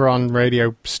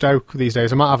Radio Stoke these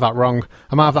days. I might have that wrong.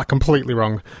 I might have that completely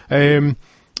wrong.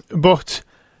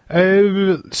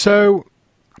 So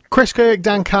Chris Kirk,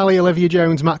 Dan Calley, Olivia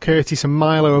Jones, Matt Curtis and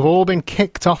Milo have all been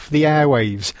kicked off the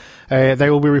airwaves. They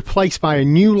will be replaced by a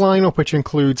new lineup which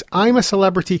includes I'm a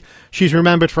Celebrity. She's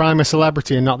remembered for I'm a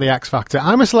Celebrity and not the X Factor.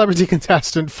 I'm a Celebrity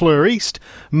contestant Fleur East,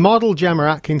 model Gemma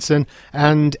Atkinson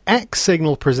and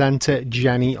ex-Signal presenter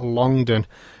Jenny Longdon.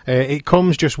 It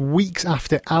comes just weeks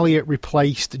after Elliot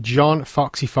replaced John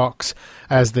Foxy Fox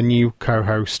as the new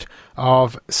co-host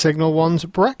of Signal One's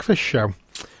breakfast show.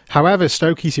 However,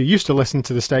 Stokies who used to listen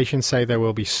to the station say they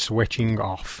will be switching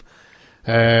off.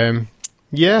 Somebody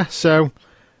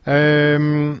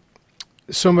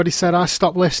said I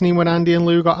stopped listening when Andy and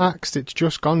Lou got axed. It's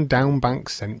just gone down bank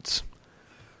since.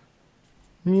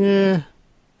 Yeah. Do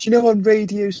you know on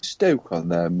Radio Stoke on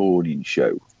their morning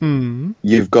show,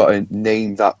 you've got to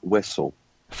name that whistle?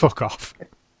 Fuck off.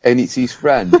 And it's his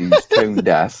friend who's tone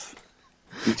deaf.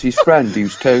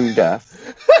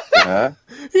 Yeah.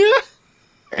 Yeah.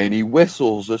 And he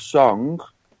whistles a song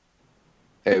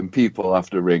and people have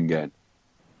to ring in.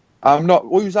 I'm not...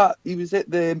 What was that? He was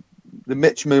at the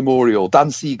Mitch Memorial. Dan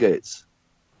Seagates.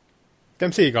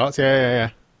 Them Seagates,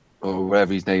 yeah. Or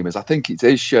whatever his name is. I think it's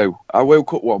his show. I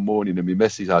woke up one morning and my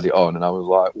missus had it on and I was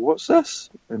like, what's this?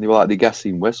 And they were like, they're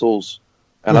guessing whistles.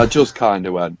 And I just kind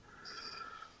of went...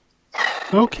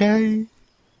 Okay.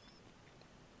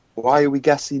 Why are we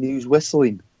guessing who's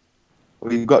whistling?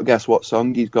 We've got to guess what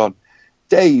song he's gone.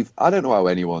 Dave, I don't know how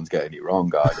anyone's getting it wrong,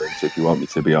 guys, if you want me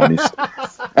to be honest.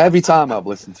 Every time I've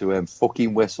listened to him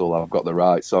fucking whistle, I've got the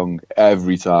right song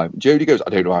every time. Jody goes, I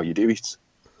don't know how you do it.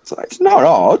 It's like, it's not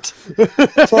hard.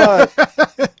 It's like,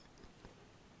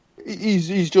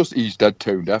 he's dead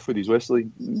tone deaf with his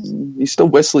whistling. He's still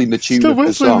whistling the tune of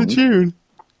the song. The tune.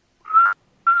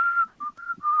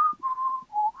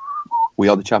 We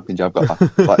are the champions, I've got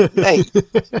that. Like, hey.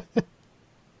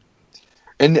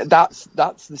 And that's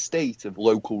the state of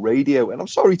local radio. And I'm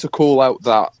sorry to call out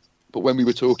that, but when we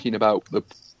were talking about the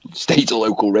state of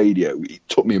local radio, it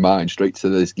took my mind straight to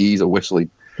this geezer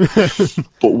whistling.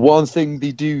 But one thing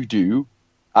they do,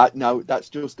 now that's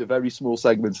just a very small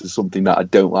segment of something that I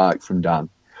don't like from Dan,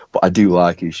 but I do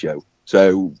like his show.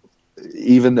 So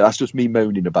even that's just me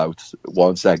moaning about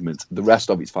one segment. The rest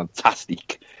of it's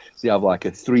fantastic. They have like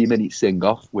a 3-minute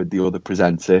sing-off with the other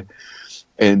presenter.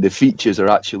 And the features are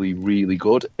actually really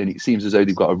good, and it seems as though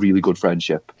they've got a really good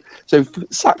friendship. So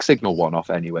sack Signal One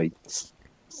off anyway.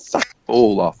 Sack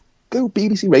all off. Go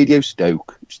BBC Radio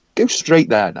Stoke. Just go straight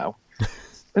there now.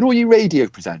 And all you radio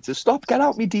presenters, stop, get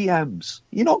out me DMs.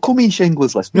 You're not coming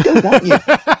Shingler's List. We don't want you.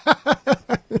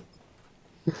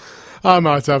 I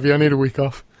might have you. I need a week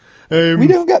off. We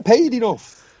don't get paid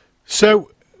enough.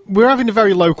 So... we're having a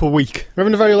very local week.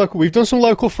 We've done some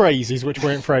local phrases, which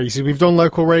weren't phrases. We've done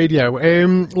local radio.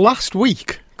 Last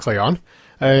week, Cleon,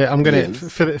 I'm going to,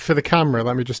 for the camera,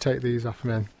 let me just take these off,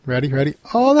 man. Ready?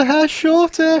 Oh, the hair's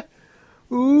shorter.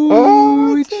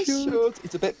 Ooh, it's short.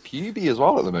 It's a bit puby as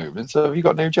well at the moment, so have you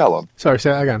got no gel on? Sorry,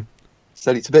 say that again.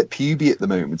 Said it's a bit puby at the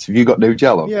moment. Have you got no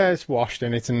gel on? Yeah, it's washed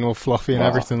in it and all fluffy and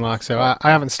everything like so. I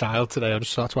haven't styled today.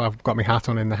 That's why I've got my hat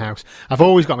on in the house. I've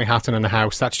always got my hat on in the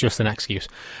house. That's just an excuse.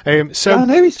 I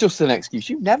know it's just an excuse.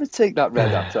 You never take that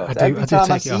red hat off. Every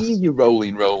time I see you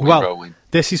rolling.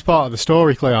 This is part of the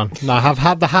story, Cleon. Now, I have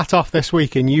had the hat off this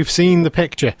week, and you've seen the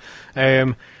picture.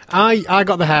 I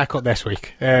got the haircut this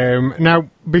week. Now,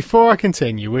 before I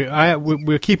continue,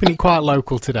 we're keeping it quite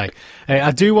local today.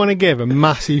 I do want to give a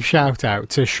massive shout out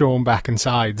to Sean Beck and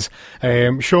Sides.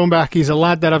 Sean Beck is a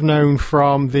lad that I've known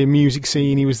from the music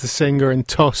scene. He was the singer in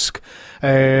Tusk,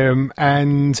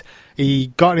 and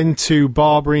he got into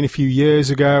barbering a few years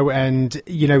ago, and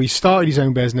he started his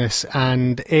own business.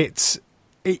 And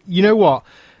you know what?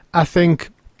 I think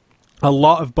a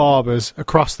lot of barbers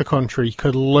across the country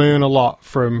could learn a lot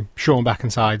from Sean Beck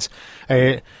and Sides.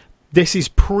 This is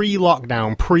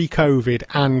pre-lockdown, pre-COVID,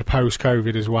 and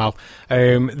post-COVID as well.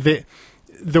 The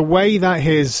way that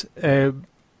his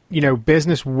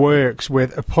business works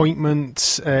with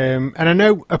appointments, and I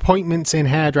know appointments in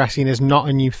hairdressing is not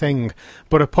a new thing,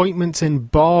 but appointments in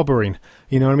barbering,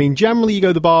 you know what I mean? Generally, you go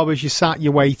to the barbers,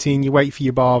 you're waiting, you wait for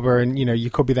your barber, and, you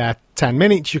could be there 10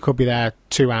 minutes, you could be there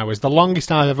 2 hours. The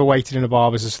longest I've ever waited in a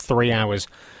barber's is 3 hours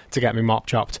to get me mop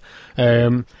chopped.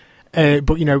 But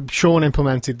Sean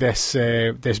implemented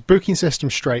this booking system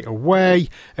straight away.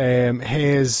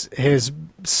 His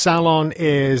salon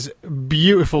is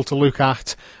beautiful to look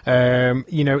at.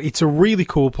 It's a really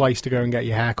cool place to go and get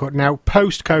your hair cut. Now,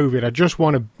 post-COVID, I just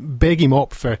want to big him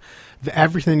up for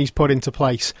everything he's put into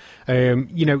place. There's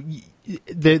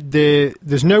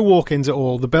no walk-ins at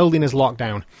all. The building is locked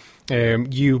down.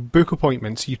 You book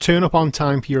appointments. You turn up on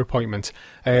time for your appointment.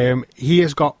 He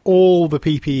has got all the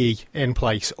PPE in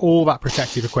place, all that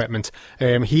protective equipment.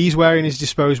 He's wearing his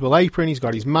disposable apron. He's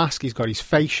got his mask. He's got his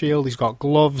face shield. He's got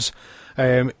gloves.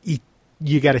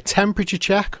 You get a temperature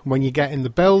check when you get in the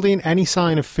building. Any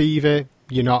sign of fever,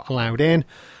 you're not allowed in.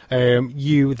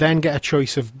 You then get a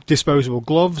choice of disposable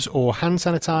gloves or hand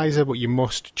sanitizer, but you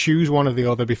must choose one or the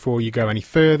other before you go any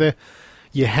further.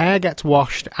 Your hair gets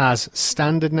washed as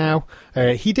standard now.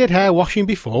 He did hair washing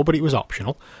before, but it was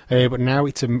optional. But now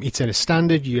it's in a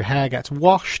standard. Your hair gets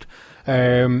washed,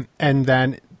 and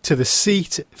then to the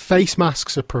seat, face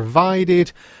masks are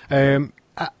provided.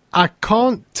 I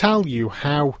can't tell you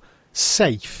how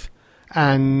safe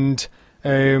and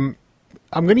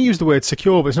I'm going to use the word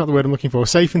secure, but it's not the word I'm looking for.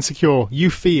 Safe and secure you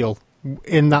feel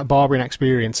in that barbering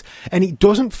experience. And it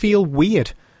doesn't feel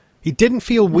weird. It didn't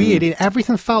feel weird.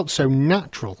 Everything felt so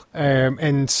natural.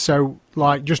 And so,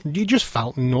 like, you just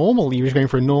felt normal. You were going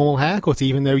for a normal haircut,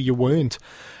 even though you weren't.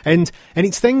 And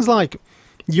it's things like,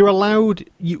 you're allowed,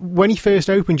 when he first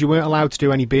opened, you weren't allowed to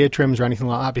do any beard trims or anything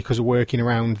like that because of working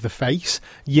around the face.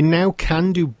 You now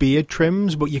can do beard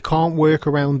trims, but you can't work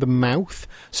around the mouth.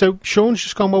 So Sean's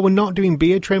just gone, well, we're not doing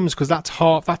beard trims because that's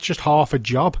just half a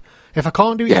job. If I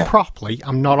can't do it properly,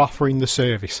 I'm not offering the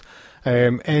service.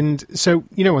 And so,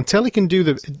 until he can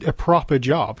do a proper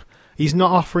job, he's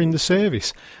not offering the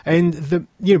service. And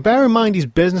bear in mind his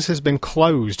business has been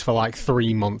closed for like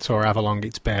 3 months or however long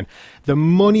it's been. The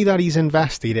money that he's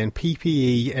invested in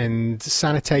PPE and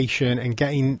sanitation and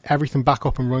getting everything back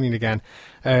up and running again,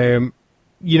 I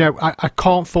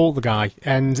can't fault the guy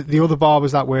and the other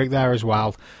barbers that work there as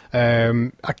well.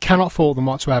 I cannot fault them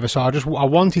whatsoever. So I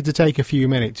wanted to take a few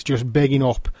minutes just bigging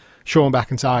up Sean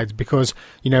Beckensides because,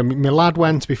 my lad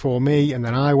went before me and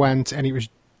then I went, and it was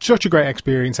such a great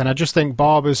experience, and I just think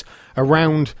barbers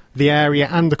around the area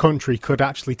and the country could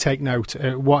actually take note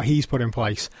of what he's put in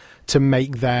place to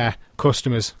make their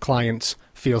customers, clients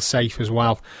feel safe as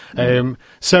well.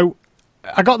 So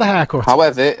I got the haircut.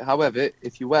 However,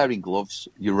 if you're wearing gloves,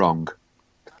 you're wrong.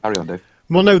 Carry on, Dave.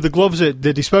 Well, no, the gloves are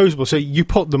disposable, so you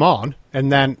put them on,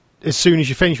 and then as soon as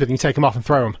you finish with them, you take them off and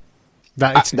throw them.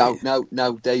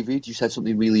 Now, David, you said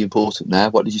something really important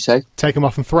there. What did you say? Take them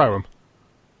off and throw them.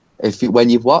 When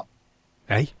you've what?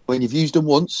 Hey? When you've used them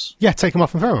once? Yeah, take them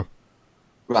off and throw them.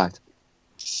 Right.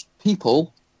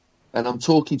 People, and I'm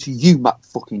talking to you, Matt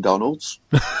fucking Donalds.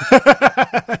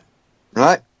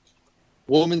 Right?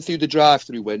 Woman through the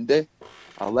drive-through window.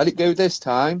 I'll let it go this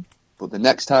time, but the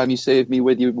next time you serve me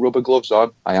with your rubber gloves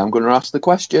on, I am going to ask the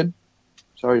question.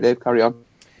 Sorry, Dave, carry on.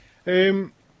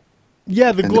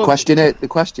 Yeah, the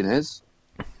question is,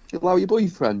 do you allow your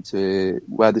boyfriend to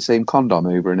wear the same condom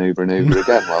over and over and over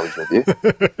again while he's with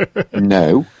you?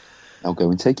 No. Now go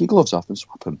and take your gloves off and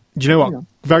swap them. Do you know what?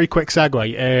 Very quick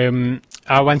segue.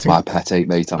 I went and, my pet ate,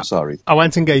 mate, I'm sorry. I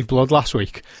went and gave blood last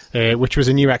week, which was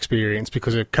a new experience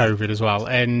because of COVID as well.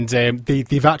 And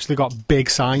they've actually got big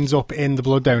signs up in the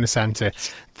blood donor centre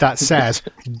that says,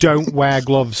 don't wear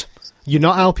gloves. You're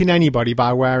not helping anybody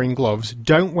by wearing gloves.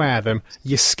 Don't wear them.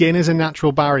 Your skin is a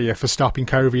natural barrier for stopping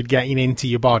COVID getting into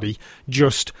your body.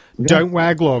 Just don't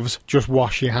wear gloves. Just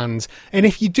wash your hands. And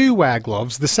if you do wear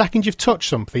gloves, the second you've touched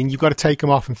something, you've got to take them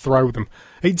off and throw them.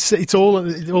 It's all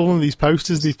of these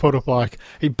posters they've put up. Like,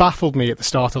 it baffled me at the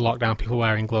start of lockdown, people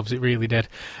wearing gloves. It really did.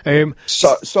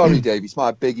 Sorry, Dave. It's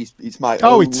my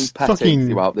only pet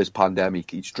throughout this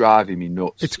pandemic. It's driving me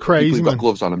nuts. It's crazy. People who've got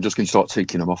gloves on, I'm just going to start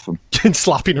taking them off them and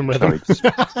slapping them with them.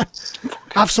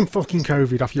 Have some fucking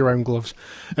COVID off your own gloves.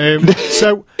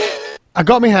 So I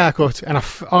got my haircut, and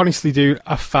honestly, dude,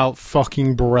 I felt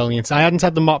fucking brilliant. I hadn't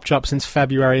had the mop chop since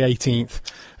February 18th.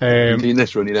 Doing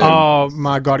this running Oh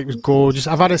my god, it was gorgeous.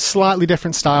 I've had a slightly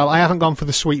different style. I haven't gone for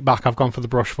the sweep back. I've gone for the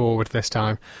brush forward this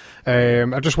time.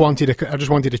 I just wanted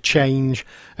a change,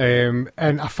 and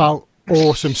I felt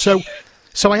awesome. So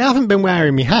I haven't been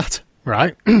wearing my hat,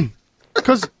 right?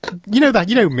 Because you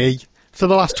know me. For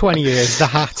the last 20 years, the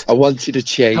hat. I wanted a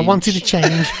change.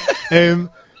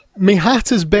 My hat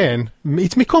has been,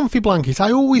 it's my comfy blanket.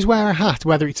 I always wear a hat,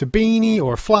 whether it's a beanie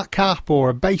or a flat cap or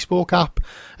a baseball cap.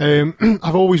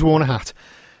 I've always worn a hat.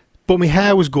 But my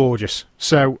hair was gorgeous,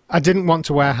 so I didn't want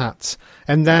to wear hats.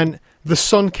 And then the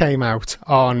sun came out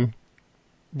on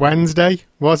Wednesday,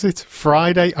 was it?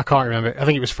 Friday? I can't remember. I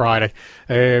think it was Friday.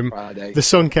 Friday. The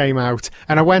sun came out,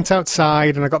 and I went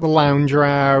outside, and I got the lounger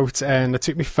out, and I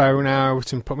took my phone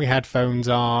out and put my headphones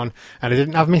on, and I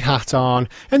didn't have my hat on,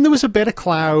 and there was a bit of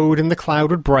cloud, and the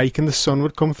cloud would break, and the sun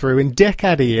would come through, and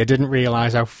dickhead here didn't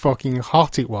realise how fucking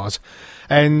hot it was,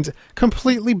 and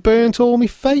completely burnt all my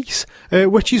face,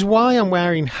 which is why I'm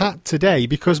wearing hat today,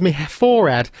 because my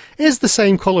forehead is the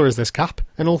same colour as this cap,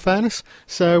 in all fairness.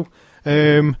 So...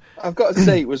 I've got to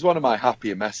say, it was one of my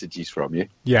happier messages from you.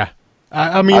 Yeah.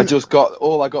 I mean...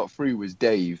 all I got through was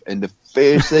Dave, and the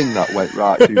first thing that went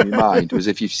right through my mind was,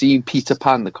 if you've seen Peter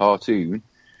Pan, the cartoon,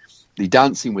 they're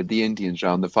dancing with the Indians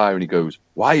around the fire, and he goes,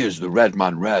 "Why is the red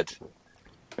man red?"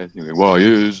 And you go, "Why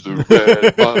is the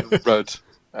red man red?"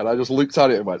 And I just looked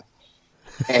at it and went,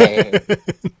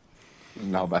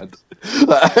 no, man.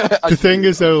 The thing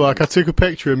is, though, like, I took a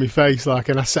picture of my face, like,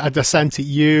 and I sent it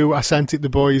you, I sent it the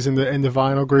boys in the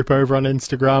vinyl group over on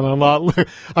Instagram, and I'm like, look,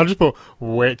 I just put,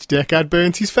 "Which dickhead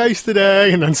burnt his face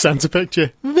today?" and then sent a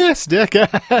picture, "This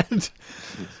dickhead."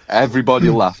 Everybody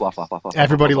laugh.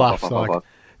 Everybody laughed. Like,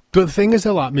 but the thing is,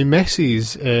 though, like, my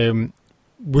missus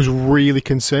was really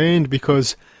concerned,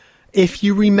 because if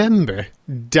you remember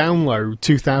Download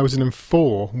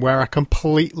 2004, where I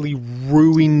completely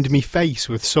ruined my face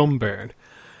with sunburn,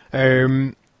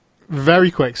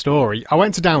 very quick story. I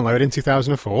went to Download in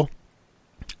 2004.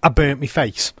 I burnt my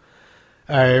face.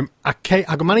 I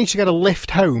managed to get a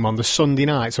lift home on the Sunday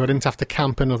night, so I didn't have to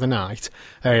camp another night.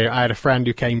 I had a friend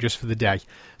who came just for the day.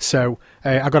 So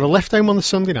I got a lift home on the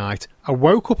Sunday night. I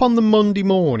woke up on the Monday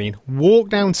morning, walked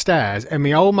downstairs, and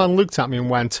my old man looked at me and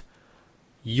went,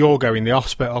 "You're going to the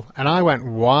hospital." And I went,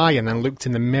 "Why?" And then looked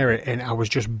in the mirror, and I was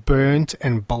just burnt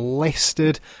and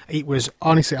blistered. It was,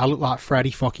 honestly, I looked like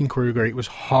Freddy fucking Krueger. It was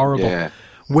horrible. Yeah.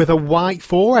 With a white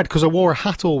forehead, because I wore a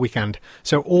hat all weekend.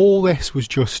 So all this was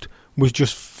just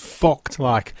fucked,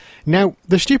 like. Now,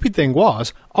 the stupid thing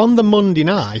was, on the Monday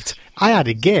night, I had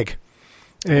a gig.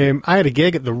 I had a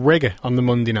gig at the Rigger on the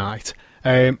Monday night.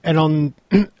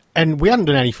 And we hadn't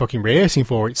done any fucking rehearsing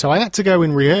for it, so I had to go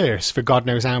and rehearse for God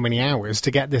knows how many hours to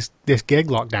get this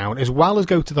gig locked down, as well as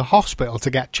go to the hospital to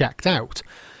get checked out.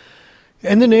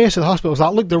 And the nurse at the hospital was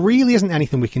like, "Look, there really isn't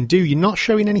anything we can do. You're not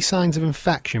showing any signs of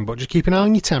infection, but just keep an eye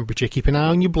on your temperature, keep an eye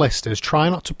on your blisters, try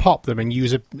not to pop them, and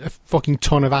use a fucking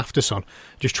ton of Aftersun.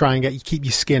 Just try and keep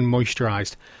your skin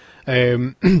moisturised."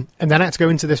 And then I had to go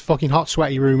into this fucking hot,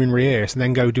 sweaty room and rehearse, and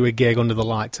then go do a gig under the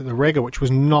lights at the Rigger, which was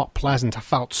not pleasant. I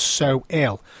felt so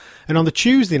ill. And on the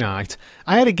Tuesday night,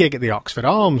 I had a gig at the Oxford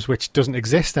Arms, which doesn't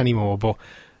exist anymore. But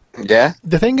yeah,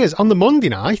 the thing is, on the Monday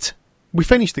night, we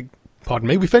finished the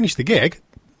gig.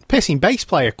 Pissing bass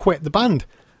player quit the band.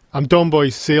 "I'm done,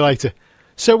 boys. See you later."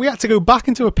 So we had to go back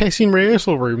into a pissing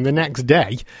rehearsal room the next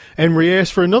day and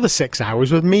rehearse for another 6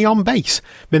 hours with me on bass,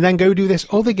 but then go do this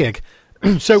other gig.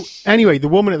 So anyway, the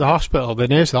woman at the hospital, the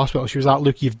nurse at the hospital, she was like,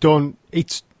 "Look,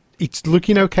 it's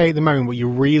looking okay at the moment, but you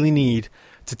really need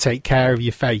to take care of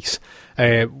your face.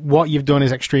 What you've done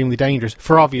is extremely dangerous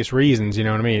for obvious reasons, you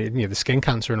know what I mean? You know, the skin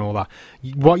cancer and all that.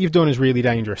 What you've done is really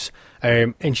dangerous."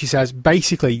 And she says,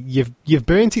 basically, you've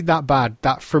burnt it that bad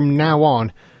that from now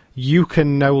on, you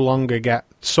can no longer get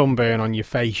sunburn on your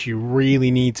face. You really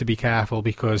need to be careful,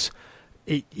 because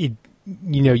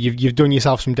you've done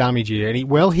yourself some damage here, and it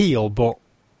will heal, but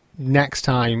next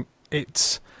time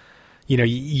it's,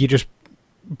 you're just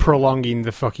prolonging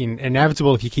the fucking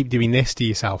inevitable if you keep doing this to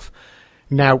yourself.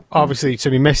 Now, obviously, so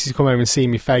my missus come home and see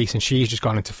my face, and she's just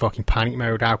gone into fucking panic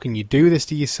mode. "How can you do this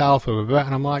to yourself?" And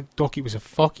I'm like, "Duck, it was a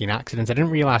fucking accident. I didn't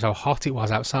realise how hot it was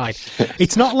outside."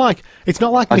 It's not like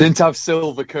I didn't have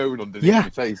silver cone underneath my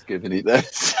face giving it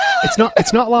this.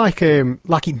 It's not like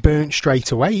it burnt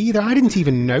straight away either. I didn't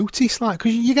even notice, like,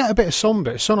 because you get a bit of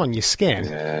sun on your skin,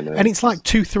 and it's like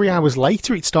 2-3 hours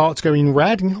later it starts going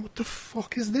red, and you're like, "What the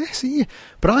fuck is this here?"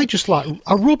 But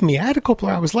I rubbed my head a couple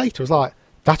of hours later. I was like,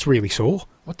 "That's really sore.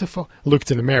 What the fuck?"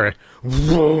 Looked in the mirror.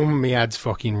 Vroom, my head's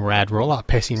fucking red. We're all like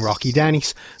pissing Rocky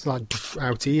Dennis. It's like,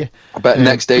 out here. I bet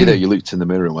next day, though, you looked in the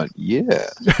mirror and went, "Yeah."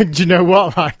 Do you know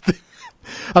what? Like,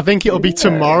 I think it'll be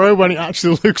tomorrow when it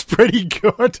actually looks pretty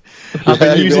good. I've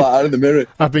been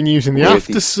using the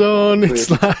Aftersun. It's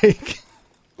like...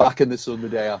 Back in the sun the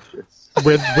day after.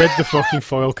 with the fucking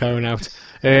foil cone out.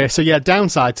 So yeah,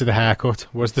 downside to the haircut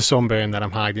was the sunburn that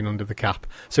I'm hiding under the cap.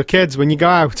 So kids, when you go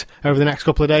out over the next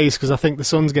couple of days, because I think the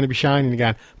sun's going to be shining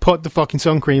again, put the fucking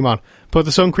sun cream on. Put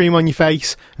the sun cream on your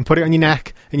face and put it on your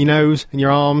neck and your nose and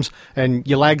your arms and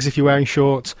your legs if you're wearing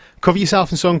shorts. Cover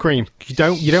yourself in sun cream. You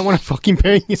don't want to fucking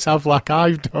burn yourself like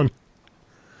I've done.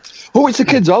 Oh, it's a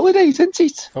kid's holiday, isn't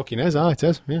it? Fucking is, it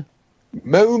is, yeah.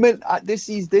 This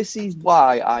is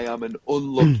why I am an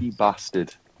unlucky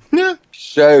bastard. Yeah.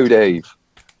 So, Dave,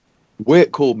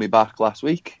 work called me back last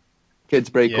week. Kids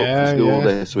break up for school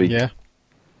this week. Yeah.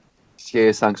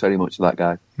 Cheers, thanks very much to that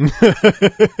guy.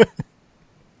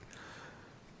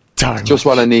 Just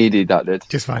what I needed, that did.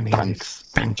 Just what I needed. Thanks.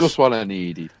 Thanks. Just what I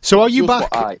needed. So are you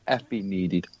Just back? What I effing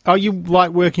needed. Are you like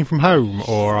working from home,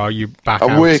 or are you back I'm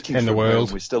out working in the from world?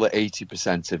 home. We're still at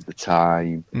 80% of the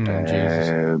time.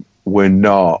 Jesus. We're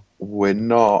not.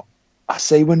 I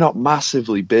say we're not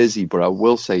massively busy, but I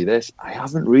will say this: I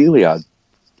haven't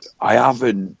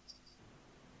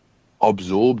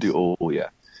absorbed it all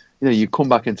yet. You know, you come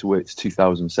back into work to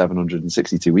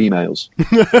 2,762 emails.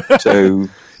 So,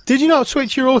 did you not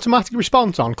switch your automatic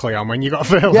response on, Cleon, when you got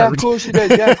furloughed? Yeah, of course you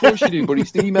did. Yeah, of course you do. But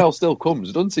the email still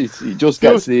comes, doesn't it? It just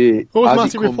gets the automatic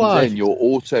as it comes reply. in, your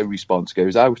auto response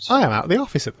goes out. I am out of the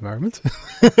office at the moment.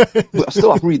 But I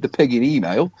still have to read the pigging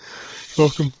email.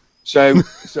 Welcome. So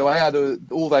I had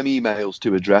all them emails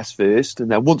to address first,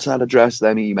 and then once I had addressed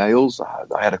them emails,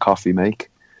 I had a coffee make,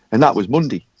 and that was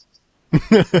Monday.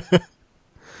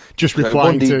 Just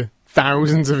replying to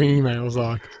thousands of emails,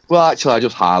 like. Well, actually, I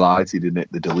just highlighted in it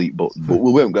the delete button, but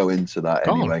we won't go into that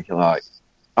anyway. Like,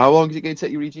 how long is it going to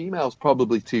take you to read your emails?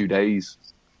 Probably 2 days.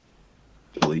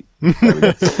 Delete. There we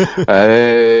go.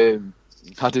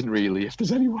 I didn't really, if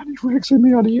there's anyone who works with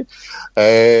me on here.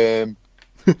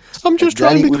 I'm just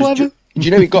trying to be clever.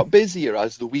 It got busier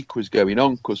as the week was going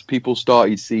on because people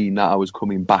started seeing that I was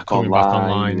coming back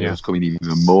online. I was coming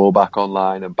even more back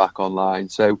online and back online.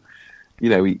 So,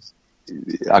 I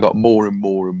got more and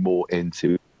more and more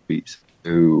into it.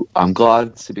 So I'm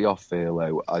glad to be off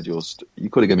furlough. You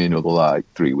could have given me another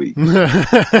 3 weeks.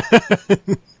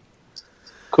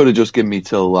 Could have just given me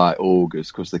till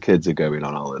August because the kids are going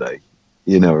on holiday.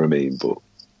 You know what I mean? But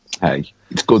hey,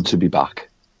 it's good to be back.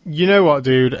 You know what,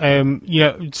 dude?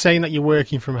 Saying that you're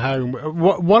working from home.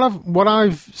 What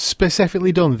I've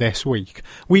specifically done this week,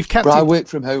 we've kept. But I work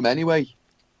from home anyway.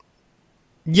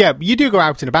 Yeah, but you do go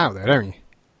out and about there, don't you?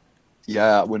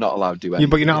 Yeah, we're not allowed to do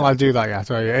anything. But you're not allowed to do that yet,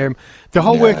 are you? The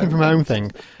whole working from home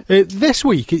thing. This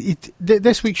week,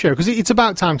 this week's show, because it's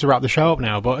about time to wrap the show up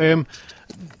now, but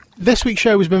this week's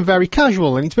show has been very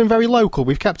casual and it's been very local.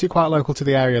 We've kept it quite local to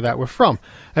the area that we're from.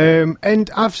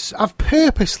 And I've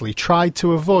purposely tried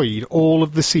to avoid all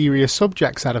of the serious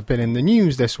subjects that have been in the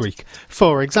news this week.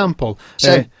 For example,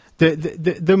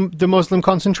 the Muslim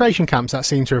concentration camps that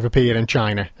seem to have appeared in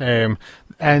China,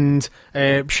 and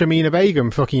Shamina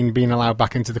Begum fucking being allowed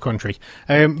back into the country.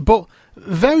 But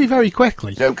very, very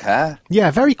quickly... Don't care. Yeah,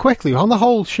 very quickly, on the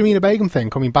whole Shamina Begum thing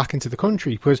coming back into the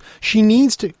country, because she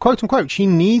needs to, quote-unquote, she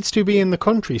needs to be in the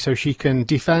country so she can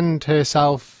defend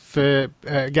herself for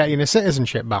getting her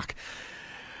citizenship back.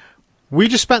 We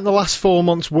just spent the last 4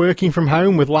 months working from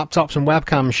home with laptops and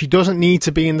webcams. She doesn't need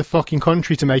to be in the fucking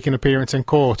country to make an appearance in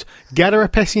court. Get her a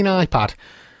pissing iPad.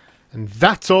 And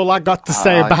that's all I got to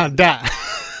say about that.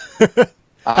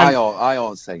 I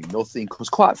aren't saying nothing, because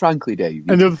quite frankly, Dave...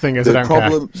 Another thing is I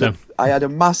don't care. I had a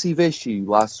massive issue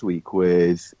last week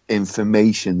with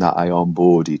information that I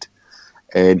onboarded,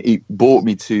 and it brought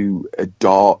me to a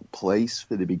dark place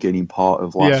for the beginning part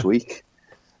of last week.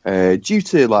 Due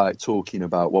to talking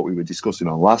about what we were discussing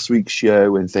on last week's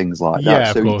show and things like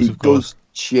that. So it does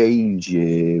change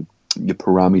your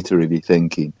parameter of your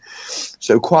thinking.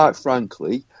 So quite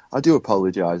frankly, I do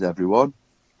apologise, everyone.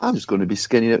 I'm just going to be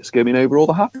skimming over all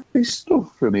the happy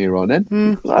stuff from here on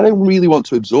in. I don't really want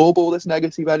to absorb all this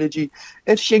negative energy.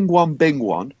 If Xinguang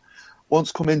Bingwan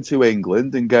wants to come into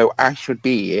England and go, I should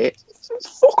be it,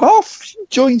 fuck off.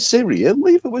 Join Syria.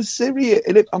 Leave it with Syria.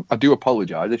 And I do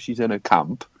apologise if she's in a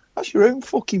camp. That's your own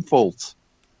fucking fault.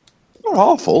 It's not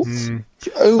our fault. It's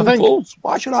your own fault.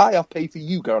 Why should I have to pay for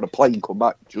you to get on a plane and come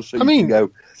back just so you can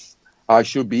go, I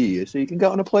should be here so you can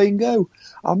get on a plane and go?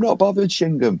 I'm not bothered,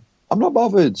 Shingham. I'm not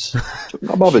bothered. I'm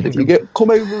not bothered. If you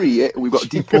come over here and we've got to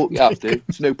deport you after,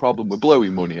 it's no problem. We're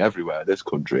blowing money everywhere this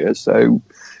country is. So,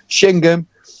 Shingham,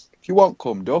 if you want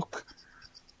come, duck,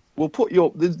 we'll put you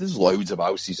up. There's loads of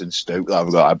houses in Stoke that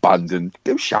have got abandoned.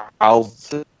 Go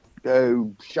Shelton,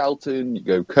 you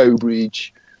go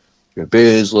Cobridge, you go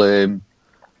Burslem.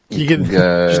 You can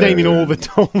just naming all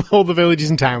the villages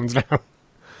and towns now.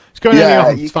 Just go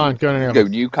anywhere. It's fine. Go anywhere. Go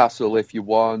Newcastle if you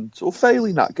want, or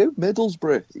failing that, go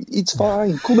Middlesbrough. It's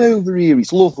fine. Come over here.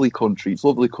 It's lovely country.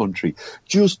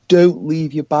 Just don't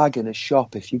leave your bag in a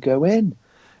shop if you go in. Do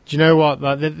you know what?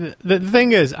 The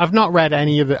thing is, I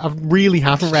really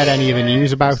haven't read any of the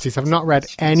news about it. I've not read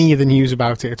any of the news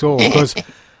about it at all because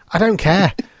I don't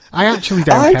care. I actually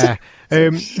don't care.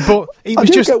 But it I was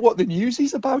don't just get what the news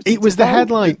is about. it was the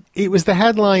headline. It was the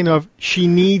headline of she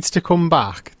needs to come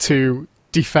back to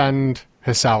defend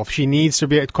herself. She needs to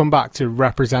be able to come back to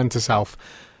represent herself.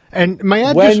 And my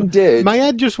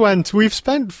head just went, we've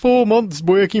spent 4 months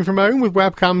working from home with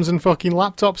webcams and fucking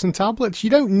laptops and tablets. You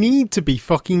don't need to be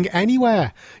fucking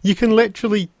anywhere. You can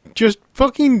literally just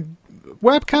fucking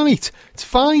webcam it. It's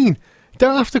fine.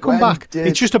 Don't have to come back.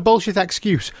 It's just a bullshit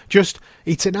excuse.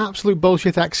 It's an absolute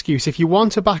bullshit excuse. If you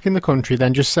want her back in the country,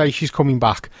 then just say she's coming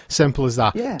back. Simple as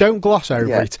that. Yeah. Don't gloss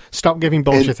over it. Stop giving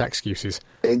bullshit excuses.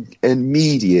 And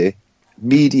media,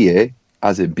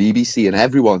 as in BBC, and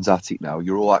everyone's at it now.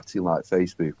 You're all acting like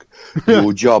Facebook.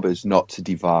 Your job is not to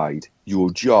divide. Your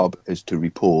job is to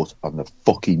report on the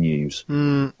fucking news.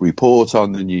 Report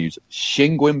on the news.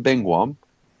 Shingwin Bingwam,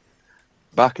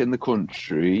 back in the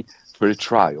country for a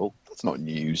trial. That's not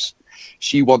news.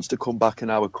 She wants to come back in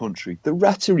our country. The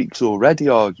rhetoric's already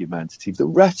argumentative. The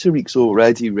rhetoric's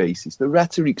already racist. The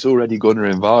rhetoric's already going to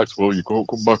invite, well, you can't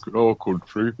come back in our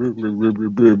country.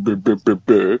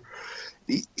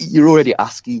 You're already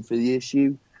asking for the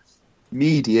issue.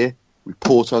 Media,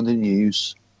 report on the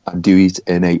news and do it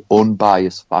in an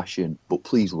unbiased fashion. But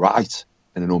please write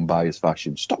in an unbiased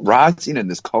fashion. Stop writing in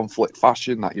this conflict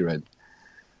fashion that you're in.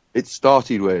 It's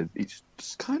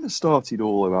kind of started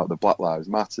all about the Black Lives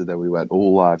Matter. Then we went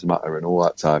all lives matter and all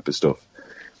that type of stuff.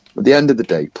 At the end of the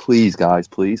day, please, guys,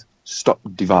 please stop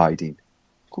dividing.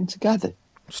 Come together.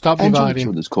 Stop Enjoy dividing. each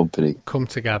other's company. Come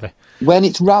together. When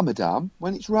it's Ramadan,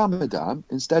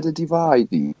 instead of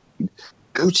dividing,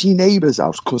 go to your neighbour's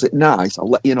house because it's nice. I'll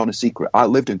let you in on a secret. I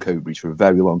lived in Cobridge for a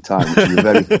very long time,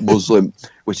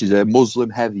 which is a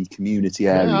Muslim-heavy community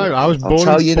area. Yeah, I was born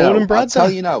and bred I'll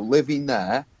tell you now, living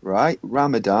there, right?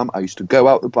 Ramadan, I used to go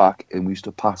out the back and we used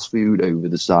to pass food over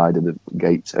the side of the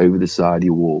gates, over the side of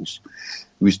your walls.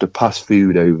 We used to pass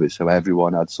food over so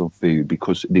everyone had some food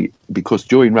because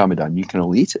during Ramadan you can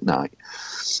only eat at night.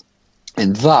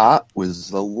 And that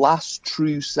was the last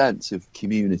true sense of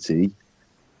community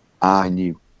I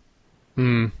knew.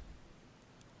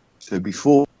 So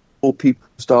before people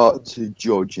start to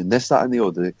judge and this, that and the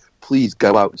other, please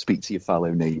go out and speak to your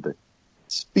fellow neighbour.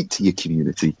 Speak to your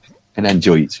community and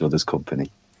enjoy each other's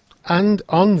company. And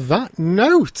on that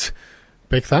note,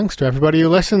 big thanks to everybody who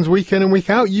listens week in and week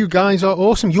out. You guys are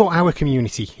awesome. You're our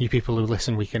community. You people who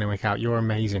listen week in and week out. You're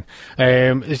amazing.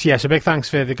 So big thanks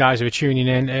for the guys who are tuning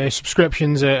in.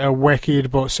 Subscriptions are wicked,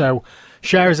 but so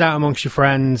share us out amongst your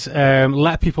friends.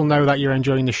 Let people know that you're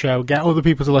enjoying the show. Get other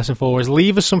people to listen for us.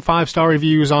 Leave us some 5-star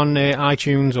reviews on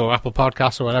iTunes or Apple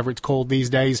Podcasts or whatever it's called these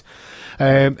days.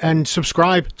 And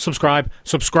subscribe.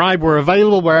 We're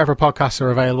available wherever podcasts are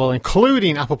available,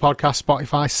 including Apple Podcasts,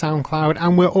 Spotify, SoundCloud,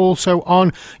 and we're also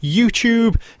on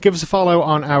YouTube. Give us a follow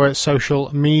on our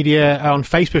social media. On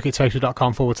Facebook, it's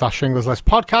facebook.com/Shingler's List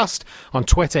Podcast. On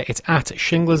Twitter, it's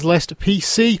 @Shingler's List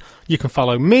PC. You can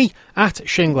follow me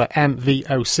 @Shingler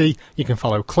MVOC. You can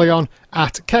follow Cleon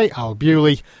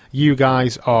 @KAlBewley. You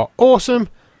guys are awesome,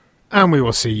 and we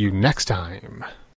will see you next time.